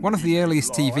country. One of the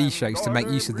earliest TV shows to make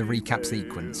use of the recap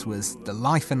sequence was The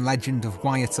Life and Legend of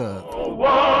Wyatt Earp. Oh,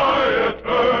 Wyatt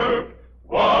Earp,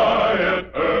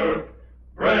 Wyatt Earp,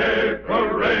 brave,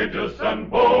 courageous,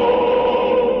 and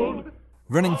bold.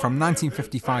 Running from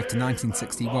 1955 to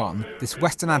 1961, this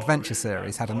Western adventure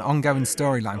series had an ongoing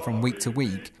storyline from week to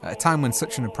week, at a time when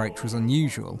such an approach was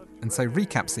unusual, and so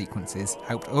recap sequences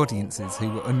helped audiences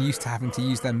who were unused to having to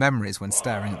use their memories when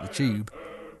staring at the tube.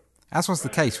 As was the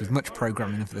case with much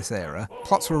programming of this era,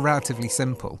 plots were relatively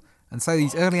simple, and so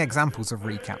these early examples of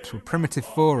recaps were primitive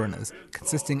forerunners,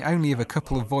 consisting only of a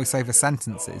couple of voiceover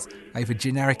sentences over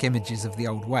generic images of the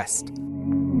Old West.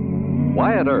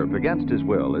 Wyatt Earp, against his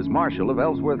will, is Marshal of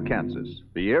Ellsworth, Kansas.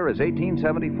 The year is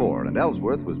 1874, and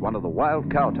Ellsworth was one of the wild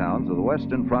cow towns of the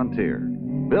western frontier.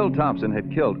 Bill Thompson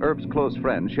had killed Earp's close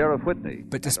friend, Sheriff Whitney.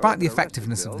 But despite the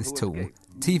effectiveness of this tool,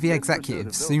 TV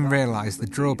executives soon realised the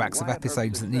drawbacks of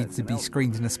episodes that needed to be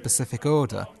screened in a specific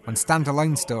order, when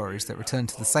standalone stories that returned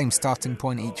to the same starting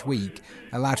point each week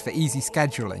allowed for easy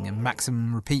scheduling and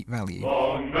maximum repeat value.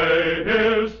 Long may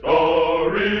his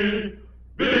story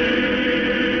be.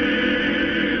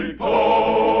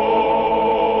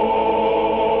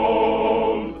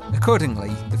 Accordingly,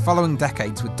 the following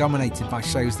decades were dominated by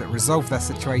shows that resolved their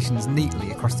situations neatly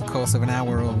across the course of an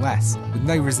hour or less, with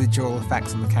no residual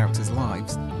effects on the characters'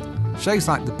 lives. Shows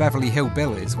like the Beverly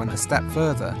Hillbillies went a step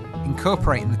further,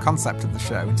 incorporating the concept of the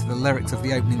show into the lyrics of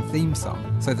the opening theme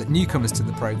song, so that newcomers to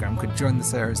the programme could join the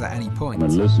series at any point.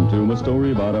 And listen to my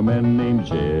story about a man named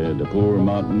Jed, a poor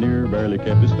mountaineer, barely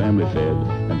kept his family fed.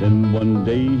 And then one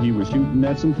day he was shooting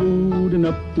at some food, and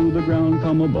up through the ground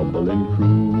come a bubbling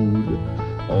crude.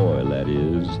 Oil, that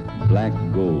is, black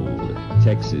gold,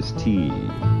 Texas tea.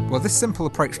 While this simple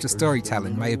approach to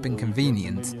storytelling may have been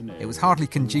convenient, it was hardly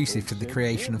conducive to the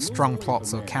creation of strong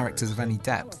plots or characters of any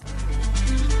depth.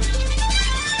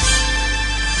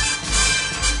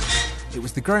 It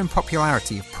was the growing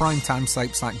popularity of primetime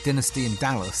soaps like Dynasty and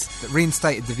Dallas that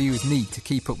reinstated the viewer's need to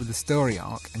keep up with the story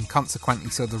arc and consequently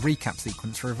saw the recap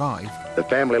sequence revive. The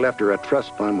family left her a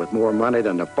trust fund with more money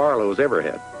than the Barlows ever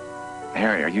had.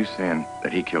 Harry, are you saying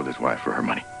that he killed his wife for her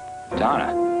money? Donna.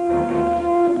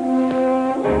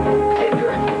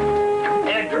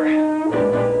 Edgar!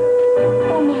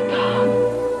 Oh my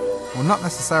God. While not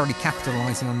necessarily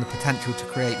capitalising on the potential to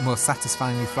create more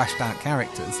satisfyingly fleshed out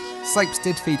characters, soaps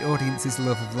did feed audiences'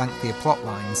 love of lengthier plot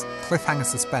lines, cliffhanger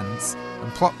suspense,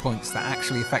 and plot points that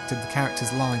actually affected the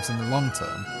characters' lives in the long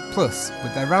term. Plus,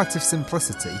 with their relative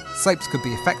simplicity, soaps could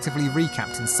be effectively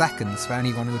recapped in seconds for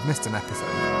anyone who had missed an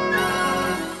episode.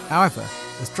 However,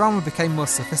 as drama became more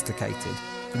sophisticated,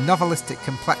 the novelistic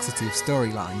complexity of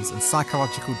storylines and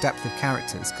psychological depth of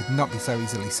characters could not be so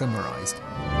easily summarised.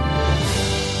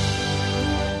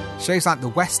 Shows like The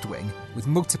West Wing, with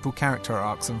multiple character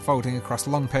arcs unfolding across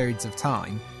long periods of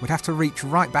time, would have to reach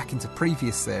right back into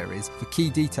previous series for key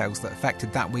details that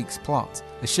affected that week's plot,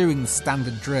 eschewing the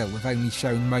standard drill of only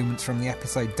showing moments from the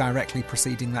episode directly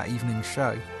preceding that evening's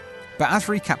show. But as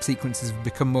recap sequences have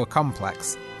become more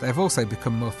complex, they have also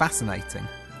become more fascinating.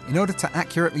 In order to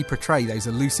accurately portray those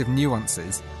elusive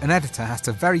nuances, an editor has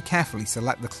to very carefully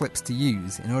select the clips to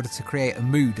use in order to create a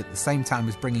mood at the same time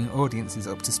as bringing audiences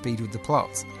up to speed with the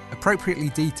plot. Appropriately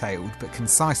detailed but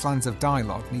concise lines of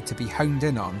dialogue need to be honed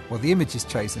in on, while the images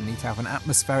chosen need to have an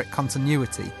atmospheric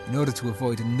continuity in order to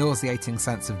avoid a nauseating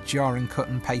sense of jarring cut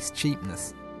and paste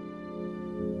cheapness.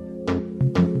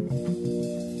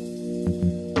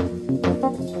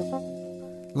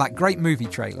 Like great movie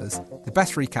trailers, the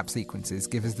best recap sequences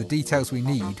give us the details we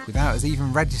need without us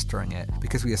even registering it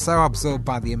because we are so absorbed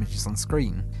by the images on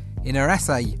screen. In her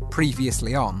essay,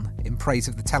 Previously On, in praise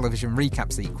of the television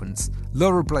recap sequence,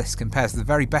 Laura Bliss compares the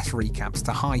very best recaps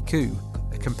to haiku,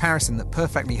 a comparison that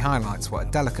perfectly highlights what a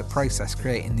delicate process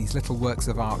creating these little works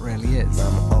of art really is.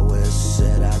 Mama always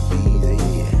said I'd be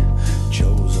the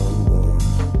chosen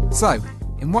one. So,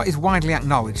 In what is widely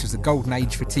acknowledged as a golden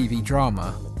age for TV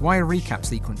drama, why are recap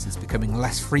sequences becoming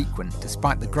less frequent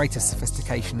despite the greater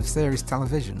sophistication of series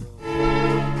television?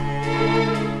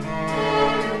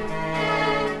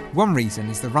 One reason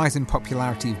is the rise in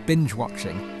popularity of binge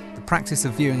watching, the practice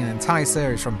of viewing an entire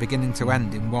series from beginning to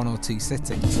end in 1 or 2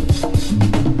 sittings.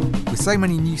 With so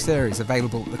many new series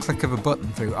available at the click of a button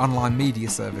through online media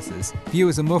services,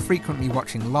 viewers are more frequently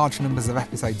watching large numbers of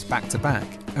episodes back to back,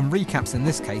 and recaps in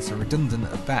this case are redundant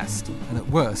at best, and at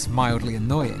worst mildly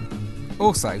annoying.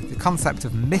 Also, the concept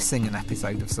of missing an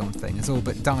episode of something has all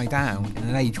but died out in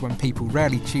an age when people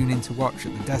rarely tune in to watch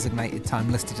at the designated time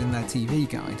listed in their TV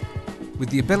guide. With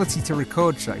the ability to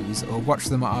record shows or watch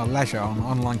them at our leisure on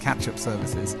online catch-up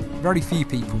services, very few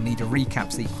people need a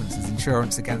recap sequence as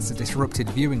insurance against a disrupted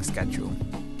viewing schedule.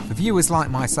 For viewers like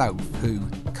myself, who,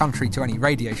 contrary to any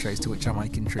radio shows to which I may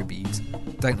contribute,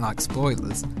 don't like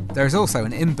spoilers, there is also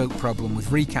an inbuilt problem with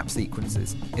recap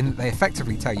sequences in that they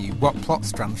effectively tell you what plot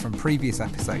strands from previous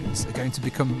episodes are going to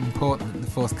become important in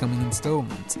the forthcoming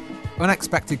instalment.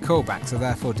 Unexpected callbacks are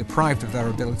therefore deprived of their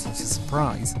ability to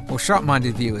surprise, while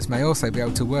sharp-minded viewers may also be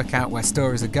able to work out where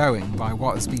stories are going by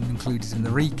what has been included in the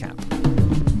recap.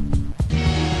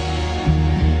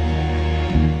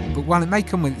 But while it may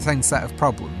come with its own set of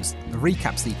problems, the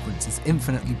recap sequence is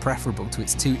infinitely preferable to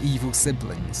its two evil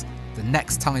siblings, the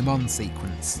Next Time On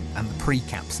sequence and the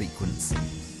pre-cap sequence.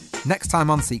 Next Time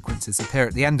On sequences appear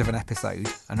at the end of an episode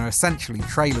and are essentially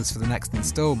trailers for the next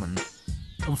instalment.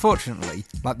 Unfortunately,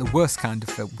 like the worst kind of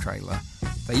film trailer,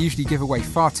 they usually give away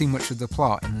far too much of the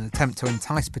plot in an attempt to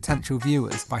entice potential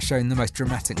viewers by showing the most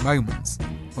dramatic moments.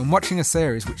 When watching a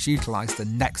series which utilised the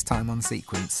Next Time On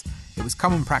sequence, it was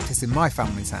common practice in my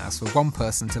family's house for one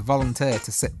person to volunteer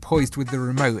to sit poised with the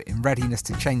remote in readiness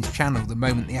to change channel the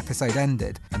moment the episode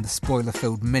ended and the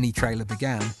spoiler-filled mini-trailer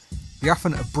began. The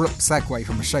often abrupt segue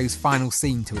from a show's final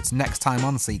scene to its Next Time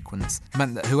On sequence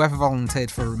meant that whoever volunteered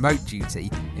for remote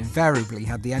duty invariably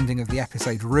had the ending of the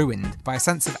episode ruined by a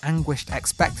sense of anguished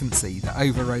expectancy that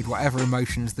overrode whatever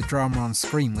emotions the drama on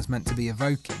screen was meant to be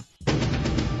evoking.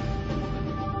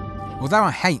 Although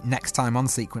I hate Next Time On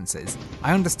sequences,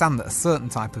 I understand that a certain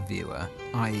type of viewer,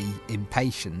 i.e.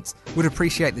 impatient, would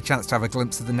appreciate the chance to have a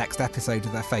glimpse of the next episode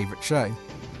of their favourite show.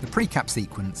 The pre-cap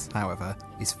sequence, however,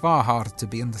 is far harder to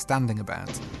be understanding about.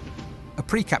 A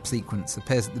pre-cap sequence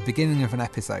appears at the beginning of an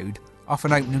episode,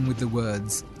 often opening with the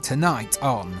words, "Tonight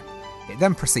on." It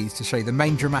then proceeds to show the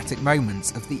main dramatic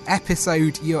moments of the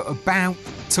episode you're about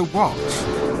to watch.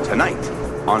 Tonight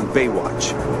on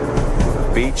Baywatch,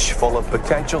 a beach full of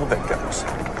potential victims.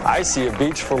 I see a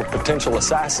beach full of potential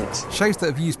assassins. Shows that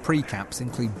have used pre-caps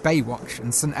include Baywatch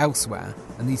and St. Elsewhere,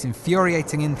 and these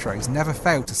infuriating intros never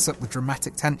fail to suck the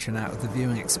dramatic tension out of the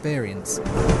viewing experience.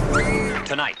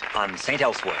 Tonight on St.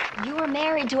 Elsewhere. You were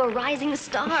married to a rising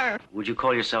star. Would you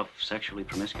call yourself sexually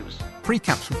promiscuous?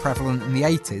 Pre-caps were prevalent in the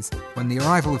 80s, when the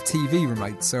arrival of TV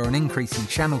remotes saw an increase in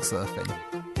channel surfing.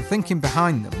 The thinking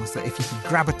behind them was that if you could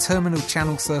grab a terminal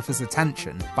channel surfer's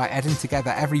attention by adding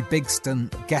together every big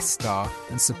stunt, guest star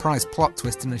and surprise plot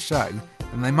twist in a show,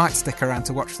 then they might stick around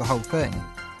to watch the whole thing.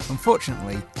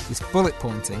 Unfortunately, this bullet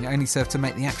pointing only served to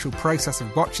make the actual process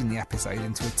of watching the episode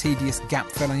into a tedious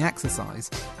gap-filling exercise.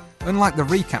 Unlike the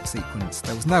recap sequence,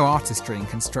 there was no artistry in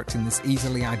constructing this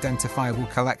easily identifiable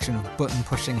collection of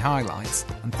button-pushing highlights,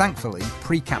 and thankfully,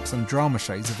 pre-caps on drama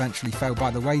shows eventually fell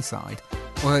by the wayside.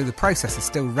 Although the process is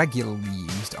still regularly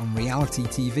used on reality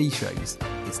TV shows,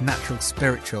 its natural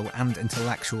spiritual and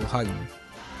intellectual home.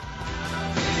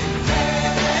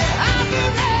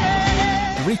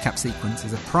 The recap sequence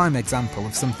is a prime example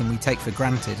of something we take for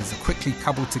granted as a quickly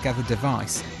cobbled together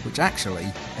device, which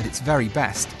actually, at its very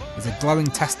best, is a glowing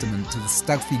testament to the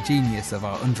stealthy genius of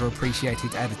our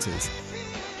underappreciated editors.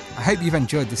 I hope you've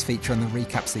enjoyed this feature on the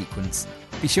recap sequence.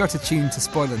 Be sure to tune to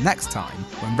Spoiler next time,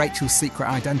 when Rachel's secret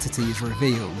identity is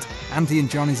revealed, Andy and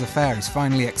Johnny's affair is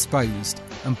finally exposed,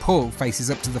 and Paul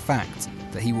faces up to the fact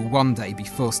that he will one day be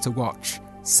forced to watch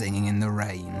Singing in the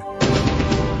Rain.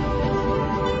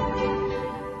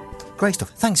 Great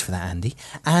stuff. Thanks for that, Andy.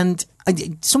 And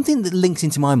something that links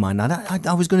into my mind,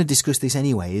 I was going to discuss this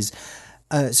anyway, is...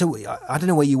 So I don't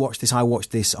know where you watched this. I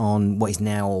watched this on what is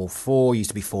now 4, used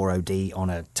to be 4OD, on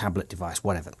a tablet device,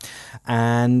 whatever.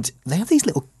 And they have these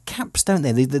little caps, don't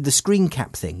they? The screen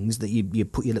cap things that you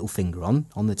put your little finger on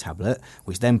the tablet,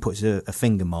 which then puts a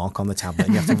finger mark on the tablet,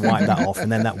 and you have to wipe that off,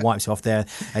 and then that wipes off there,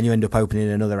 and you end up opening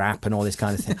another app and all this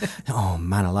kind of thing. Oh,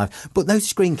 man alive. But those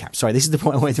screen caps, sorry, this is the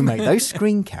point I wanted to make. Those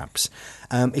screen caps,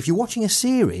 if you're watching a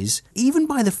series, even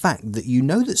by the fact that you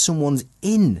know that someone's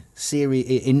in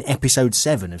episode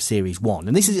 7 of series 1,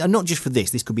 and this is not just for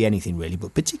this could be anything really,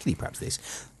 but particularly perhaps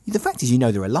this, the fact is, you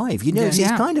know they're alive. You know, it's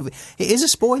kind of, it is a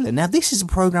spoiler. Now, this is a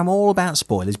programme all about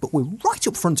spoilers, but we're right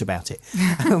up front about it.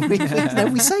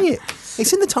 we say it.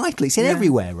 It's in the title. It's in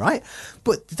everywhere, right?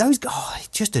 But those guys,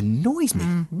 it just annoys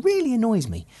me. Really annoys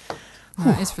me.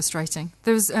 No, it is frustrating.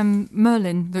 There was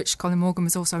Merlin, which Colin Morgan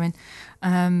was also in,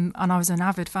 and I was an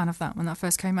avid fan of that when that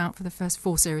first came out for the first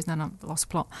 4 series, and then I lost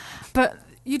plot. But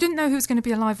you didn't know who was going to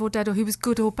be alive or dead, or who was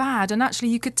good or bad, and actually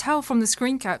you could tell from the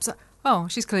screen caps that, oh,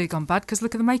 she's clearly gone bad because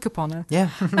look at the makeup on her. Yeah.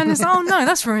 And it's like, oh no,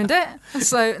 that's ruined it.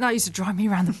 So that used to drive me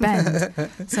around the bend.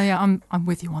 So yeah, I'm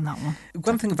with you on that one.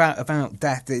 One thing about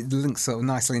death, it links sort of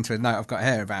nicely into a note I've got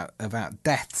here about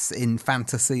deaths in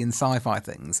fantasy and sci-fi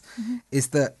things, is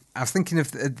that I was thinking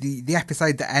of the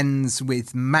episode that ends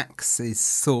with Max's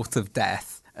sort of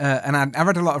death. And I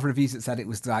read a lot of reviews that said it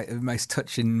was like the most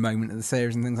touching moment of the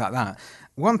series and things like that.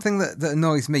 One thing that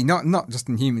annoys me, not just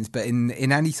in Humans, but in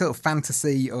any sort of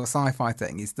fantasy or sci-fi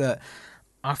thing, is that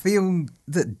I feel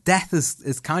that death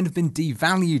has kind of been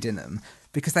devalued in them,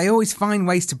 because they always find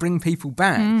ways to bring people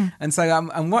back. And so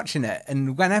I'm watching it,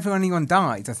 and whenever anyone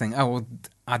dies, I think, oh, well,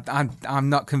 I'm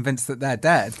not convinced that they're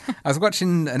dead. I was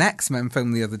watching an X-Men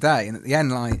film the other day, and at the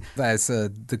end, like, there's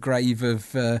the grave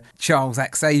of Charles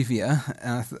Xavier,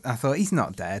 and I thought, he's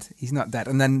not dead.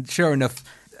 And then, sure enough,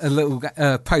 a little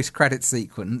post-credit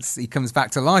sequence, he comes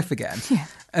back to life again. Yeah.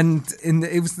 And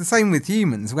it was the same with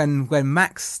Humans. When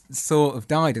Max sort of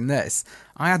died in this,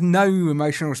 I had no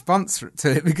emotional response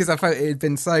to it, because I felt it had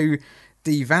been so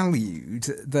devalued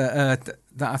that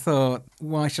I thought,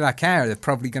 why should I care? They're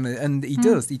probably going to... And he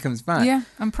does. He comes back. Yeah,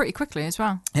 and pretty quickly as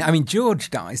well. Yeah, I mean,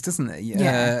 George dies, doesn't he?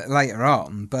 Yeah. Later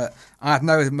on. But I had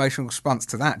no emotional response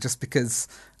to that, just because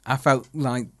I felt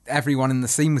like everyone in the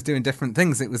scene was doing different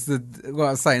things. It was what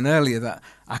I was saying earlier, that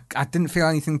I didn't feel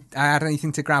I had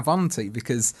anything to grab onto,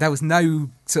 because there was no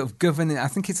sort of governing. I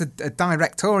think it's a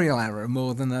directorial error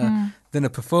more than a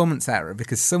performance error,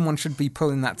 because someone should be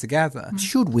pulling that together.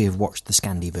 Should we have watched the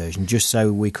Scandi version just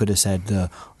so we could have said, I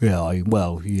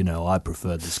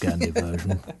preferred the Scandi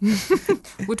version?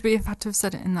 Would we have had to have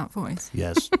said it in that voice?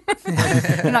 Yes.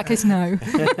 In that case, no.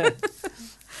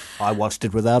 I watched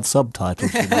it without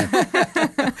subtitles.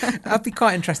 I'd be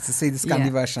quite interested to see the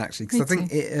Scandi version, actually, because I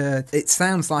think it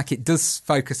sounds like it does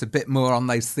focus a bit more on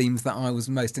those themes that I was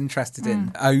most interested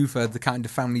in, over the kind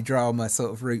of family drama sort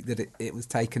of route that it was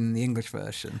taken in the English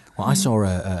version. Well, I saw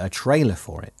a trailer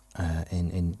for it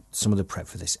in some of the prep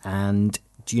for this, and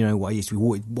do you know what?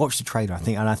 We watched the trailer,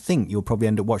 I think you'll probably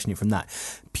end up watching it from that,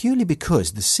 purely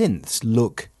because the synths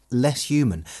look less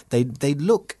human. They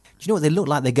look... Do you know what they look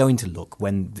like they're going to look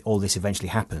when all this eventually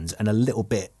happens? And a little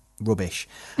bit rubbish,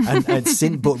 and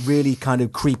but really kind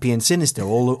of creepy and sinister.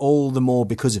 All the more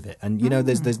because of it. And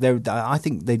I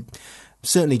think they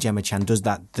certainly Gemma Chan does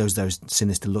those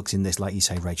sinister looks in this, like you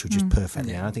say, Rachel, just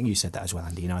perfectly. And I think you said that as well,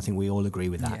 Andy. I think we all agree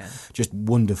with that, just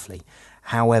wonderfully.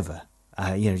 However,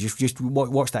 just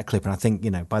watch that clip, and I think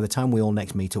by the time we all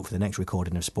next meet up for the next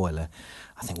recording of Spoiler,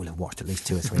 I think we'll have watched at least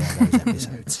 2 or 3 of those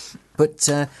episodes. But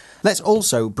let's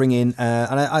also bring in,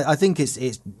 and I think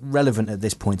it's relevant at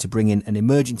this point to bring in an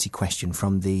emergency question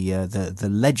from the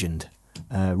legend,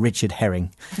 Richard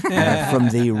Herring, from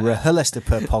the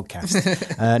RHLSTP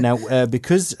podcast. Now,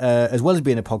 because as well as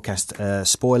being a podcast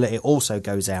spoiler, it also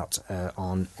goes out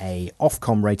on a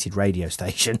Ofcom rated radio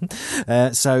station,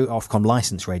 so Ofcom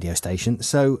licensed radio station.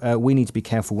 So we need to be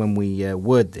careful when we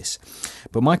word this.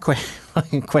 But my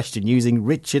question, using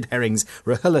Richard Herring's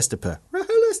RHLSTP,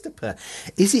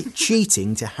 is it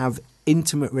cheating to have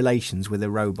intimate relations with a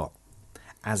robot,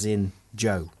 as in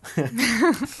Joe?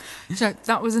 So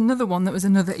that was another one that was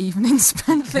another evening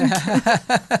spent thinking.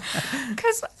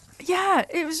 Because,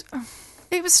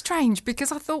 it was strange,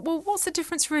 because I thought, well, what's the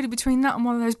difference really between that and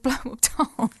one of those blow-up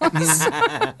dolls?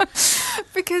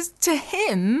 Because to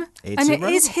him, it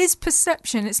is his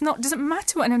perception, doesn't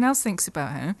matter what anyone else thinks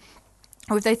about her,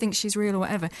 or if they think she's real or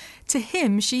whatever. To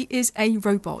him, she is a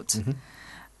robot. Mm-hmm.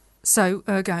 So,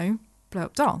 ergo,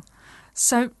 blow-up doll.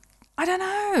 So, I don't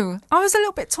know. I was a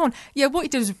little bit torn. Yeah, what he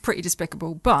did was pretty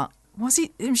despicable, but was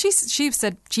he... She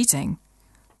said cheating,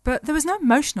 but there was no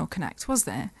emotional connect, was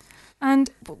there? And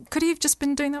could he have just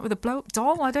been doing that with a blow-up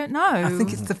doll? I don't know. I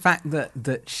think it's the fact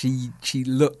that she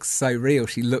looks so real.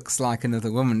 She looks like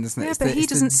another woman, doesn't it? Yeah, but he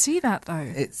doesn't see that,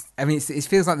 though. It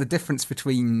feels like the difference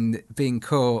between being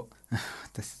caught...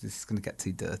 This is going to get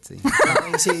too dirty.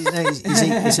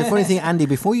 It's a funny thing, Andy.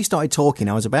 Before you started talking,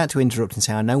 I was about to interrupt and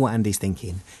say, I know what Andy's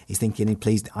thinking. He's thinking,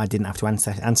 please, I didn't have to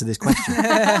answer this question.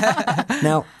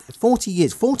 Now, 40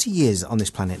 years on this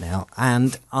planet now,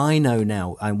 and I know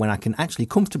now, and when I can actually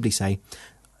comfortably say,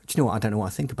 do you know what? I don't know what I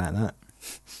think about that.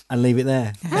 and leave it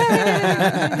there.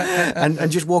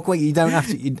 and just walk away. You don't have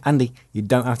to, Andy, you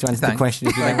don't have to answer the question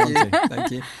if you don't want to.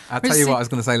 Thank you. I'll tell you what I was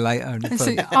going to say later.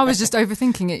 I was just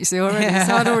overthinking it, you see, already.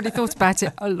 So I'd already thought about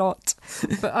it a lot.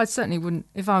 But I certainly wouldn't,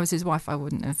 if I was his wife, I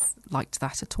wouldn't have liked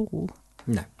that at all.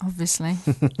 No. Obviously.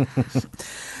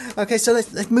 Okay, so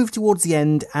let's move towards the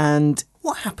end. And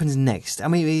what happens next? I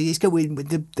mean, it's going.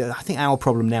 I think our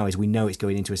problem now is we know it's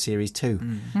going into a series 2,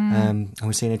 and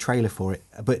we're seeing a trailer for it.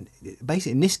 But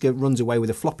basically, Niska runs away with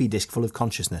a floppy disk full of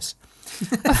consciousness.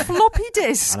 A floppy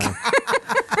disk?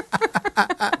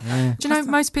 I know. Do you know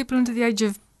most people under the age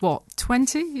of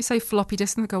 20? You say floppy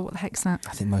disk and they go, what the heck's that?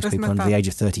 I think most people under the age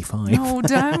of 35. No,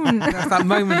 don't. There's that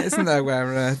moment, isn't there,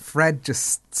 where Fred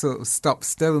just sort of stops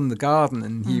still in the garden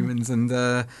in Humans,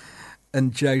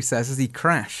 and Joe says, has he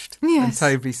crashed? Yes.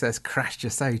 And Toby says, crashed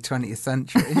you so, 20th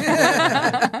century.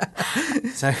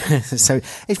 So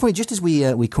it's funny, just as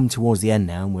we come towards the end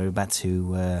now and we're about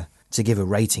to give a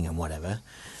rating and whatever,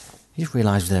 you just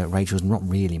realise that Rachel's not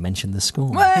really mentioned the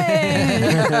score.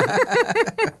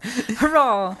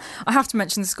 Hurrah! I have to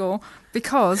mention the score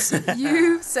because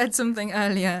you said something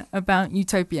earlier about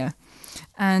Utopia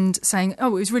and saying, it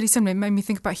was really similar. It made me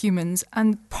think about Humans.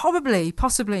 And possibly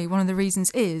one of the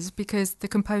reasons is because the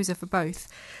composer for both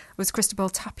was Cristobal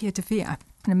Tapia de Villa,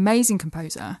 an amazing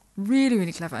composer, really,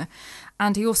 really clever.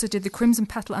 And he also did The Crimson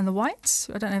Petal and the White.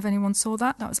 I don't know if anyone saw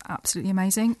that. That was absolutely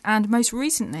amazing. And most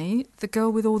recently, The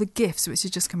Girl with All the Gifts, which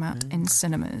has just come out in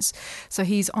cinemas. So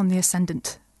he's on the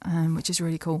ascendant, which is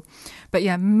really cool. But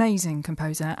yeah, amazing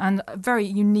composer and a very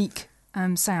unique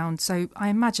sound. So I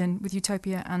imagine with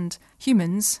Utopia and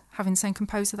Humans having the same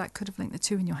composer, that could have linked the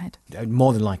two in your head.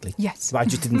 More than likely. Yes. But I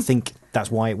just didn't think that's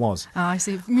why it was. Oh, I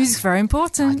see. Music's very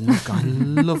important. I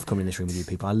love coming in this room with you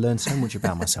people. I learn so much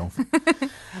about myself.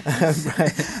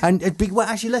 Right. And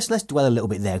actually, let's dwell a little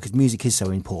bit there because music is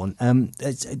so important.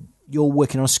 You're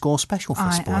working on a score special for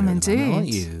Spoiler, I am indeed, aren't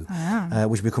you? I am.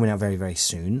 Which will be coming out very, very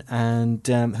soon. And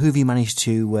who have you managed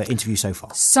to interview so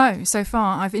far? So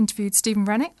far I've interviewed Stephen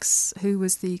Rennicks, who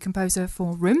was the composer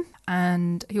for Room,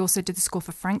 and he also did the score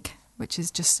for Frank, which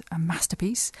is just a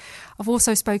masterpiece. I've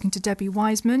also spoken to Debbie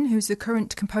Wiseman, who's the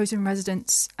current composer in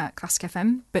residence at Classic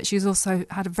FM, but she's also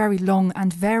had a very long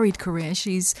and varied career.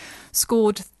 She's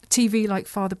scored TV like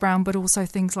Father Brown, but also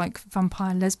things like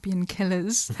Vampire Lesbian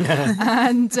Killers,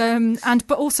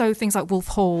 but also things like Wolf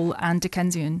Hall and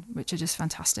Dickensian, which are just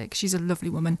fantastic. She's a lovely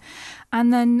woman.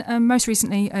 And then most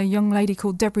recently, a young lady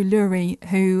called Deborah Lurie,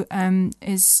 who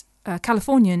is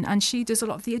Californian, and she does a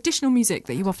lot of the additional music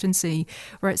that you often see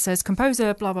where it says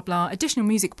composer blah blah blah, additional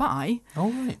music by.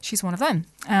 Oh, right. She's one of them.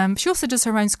 She also does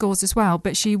her own scores as well,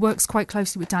 but she works quite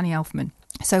closely with Danny Elfman.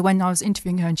 So when I was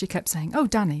interviewing her and she kept saying, oh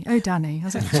Danny, I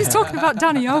was like, she's talking about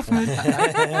Danny Elfman.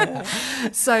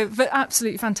 But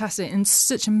absolutely fantastic and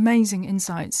such amazing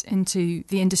insights into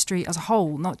the industry as a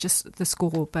whole, not just the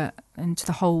score, but into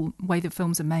the whole way that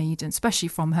films are made, and especially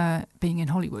from her being in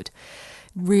Hollywood.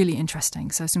 Really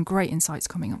interesting. So some great insights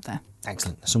coming up there.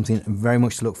 Excellent. Something very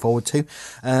much to look forward to.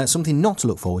 Something not to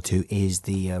look forward to is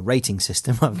the rating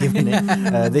system I've given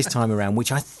it this time around,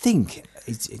 which I think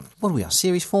what are we on?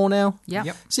 Series 4 now?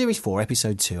 Yep. Series 4,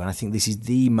 Episode 2, and I think this is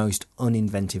the most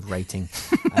uninventive rating.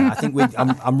 I think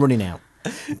I'm running out.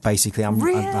 Basically, I've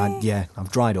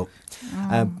dried up.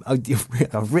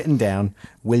 I've written down,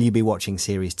 will you be watching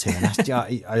Series 2?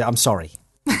 And I'm sorry.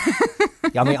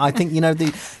 I mean, I think,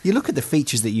 you look at the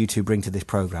features that you two bring to this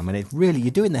programme, and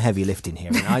you're doing the heavy lifting here.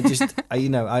 And I just,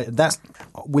 that's,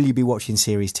 will you be watching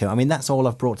Series 2? I mean, that's all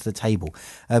I've brought to the table.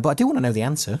 But I do want to know the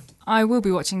answer. I will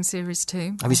be watching Series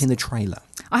 2. Have you seen the trailer?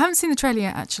 I haven't seen the trailer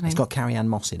yet, actually. It's got Carrie-Anne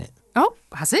Moss in it. Oh,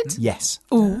 has it? Yes.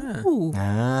 Ooh.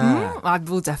 I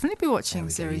will definitely be watching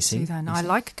Series 2 then. I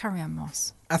like Carrie-Anne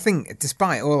Moss. I think,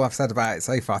 despite all I've said about it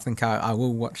so far, I think I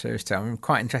will watch Series 2. I'm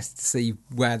quite interested to see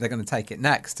where they're going to take it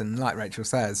next. And like Rachel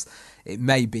says, it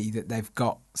may be that they've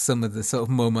got some of the sort of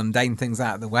more mundane things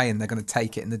out of the way and they're going to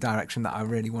take it in the direction that I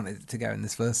really wanted it to go in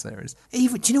this first series.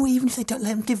 Even if they don't let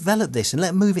them develop this and let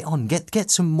them move it on,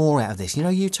 get some more out of this.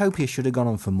 Utopia should have gone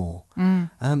on for more. Do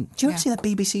you ever see that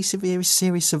BBC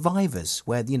series Survivors,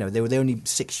 where, there were the only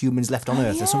 6 humans left on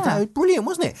Earth or something? It was brilliant,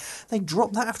 wasn't it? They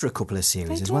dropped that after a couple of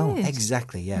series as well.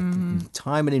 Exactly, yeah.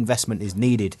 Time and investment is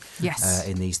needed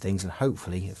in these things, and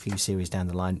hopefully a few series down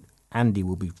the line, Andy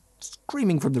will be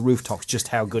screaming from the rooftops just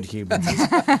how good Humans is.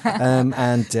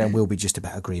 And we'll be just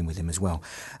about agreeing with him as well.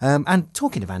 And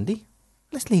talking of Andy,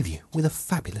 let's leave you with a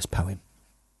fabulous poem.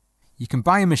 You can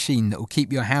buy a machine that will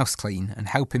keep your house clean and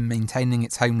help in maintaining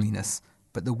its homeliness,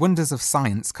 but the wonders of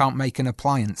science can't make an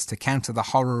appliance to counter the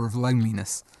horror of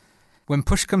loneliness. When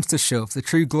push comes to shove, the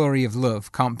true glory of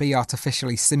love can't be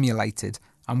artificially simulated.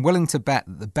 I'm willing to bet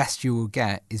that the best you will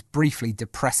get is briefly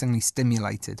depressingly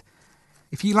stimulated.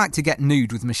 If you like to get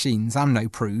nude with machines, I'm no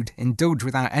prude, indulge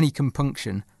without any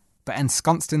compunction, but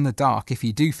ensconced in the dark if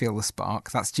you do feel the spark,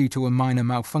 that's due to a minor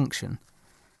malfunction.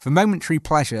 For momentary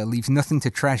pleasure leaves nothing to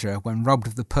treasure when robbed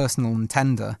of the personal and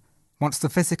tender. Once the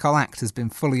physical act has been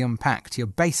fully unpacked, you're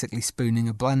basically spooning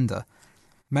a blender.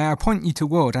 May I point you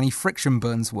toward any friction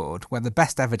burns ward, where the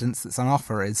best evidence that's on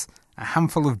offer is a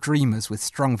handful of dreamers with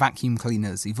strong vacuum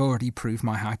cleaners who've already proved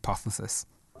my hypothesis.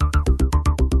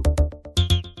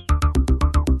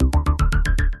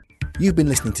 You've been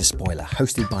listening to Spoiler,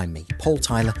 hosted by me, Paul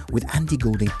Tyler, with Andy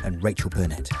Goulding and Rachel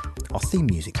Burnett. Our theme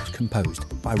music was composed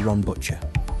by Ron Butcher.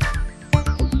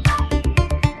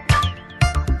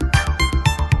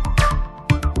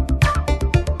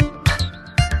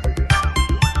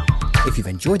 If you've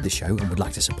enjoyed the show and would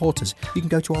like to support us, you can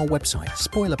go to our website,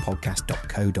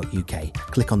 spoilerpodcast.co.uk,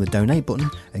 click on the donate button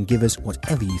and give us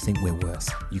whatever you think we're worth.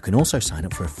 You can also sign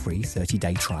up for a free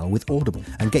 30-day trial with Audible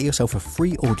and get yourself a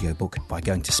free audiobook by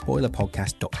going to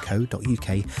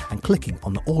spoilerpodcast.co.uk and clicking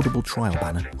on the Audible trial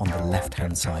banner on the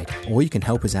left-hand side. Or you can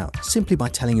help us out simply by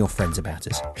telling your friends about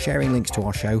us, sharing links to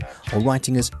our show, or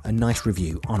writing us a nice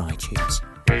review on iTunes.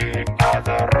 We are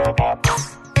the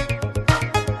robots.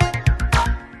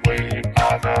 We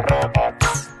are the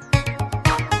robots.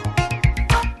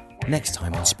 Next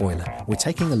time on Spoiler, we're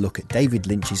taking a look at David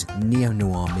Lynch's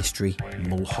neo-noir mystery,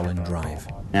 Mulholland Drive.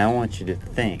 Now I want you to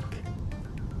think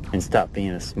and stop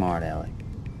being a smart aleck.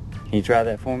 Can you try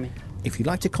that for me? If you'd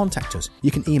like to contact us, you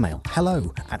can email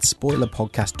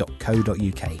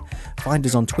hello@spoilerpodcast.co.uk. Find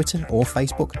us on Twitter or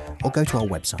Facebook, or go to our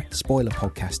website,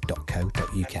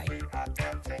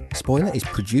 spoilerpodcast.co.uk. Spoiler is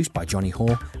produced by Johnny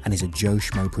Hoare and is a Joe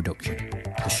Schmo production.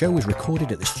 The show was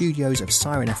recorded at the studios of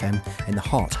Siren FM in the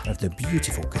heart of the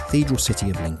beautiful cathedral city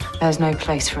of Lincoln. There's no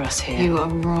place for us here. You are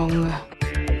wrong.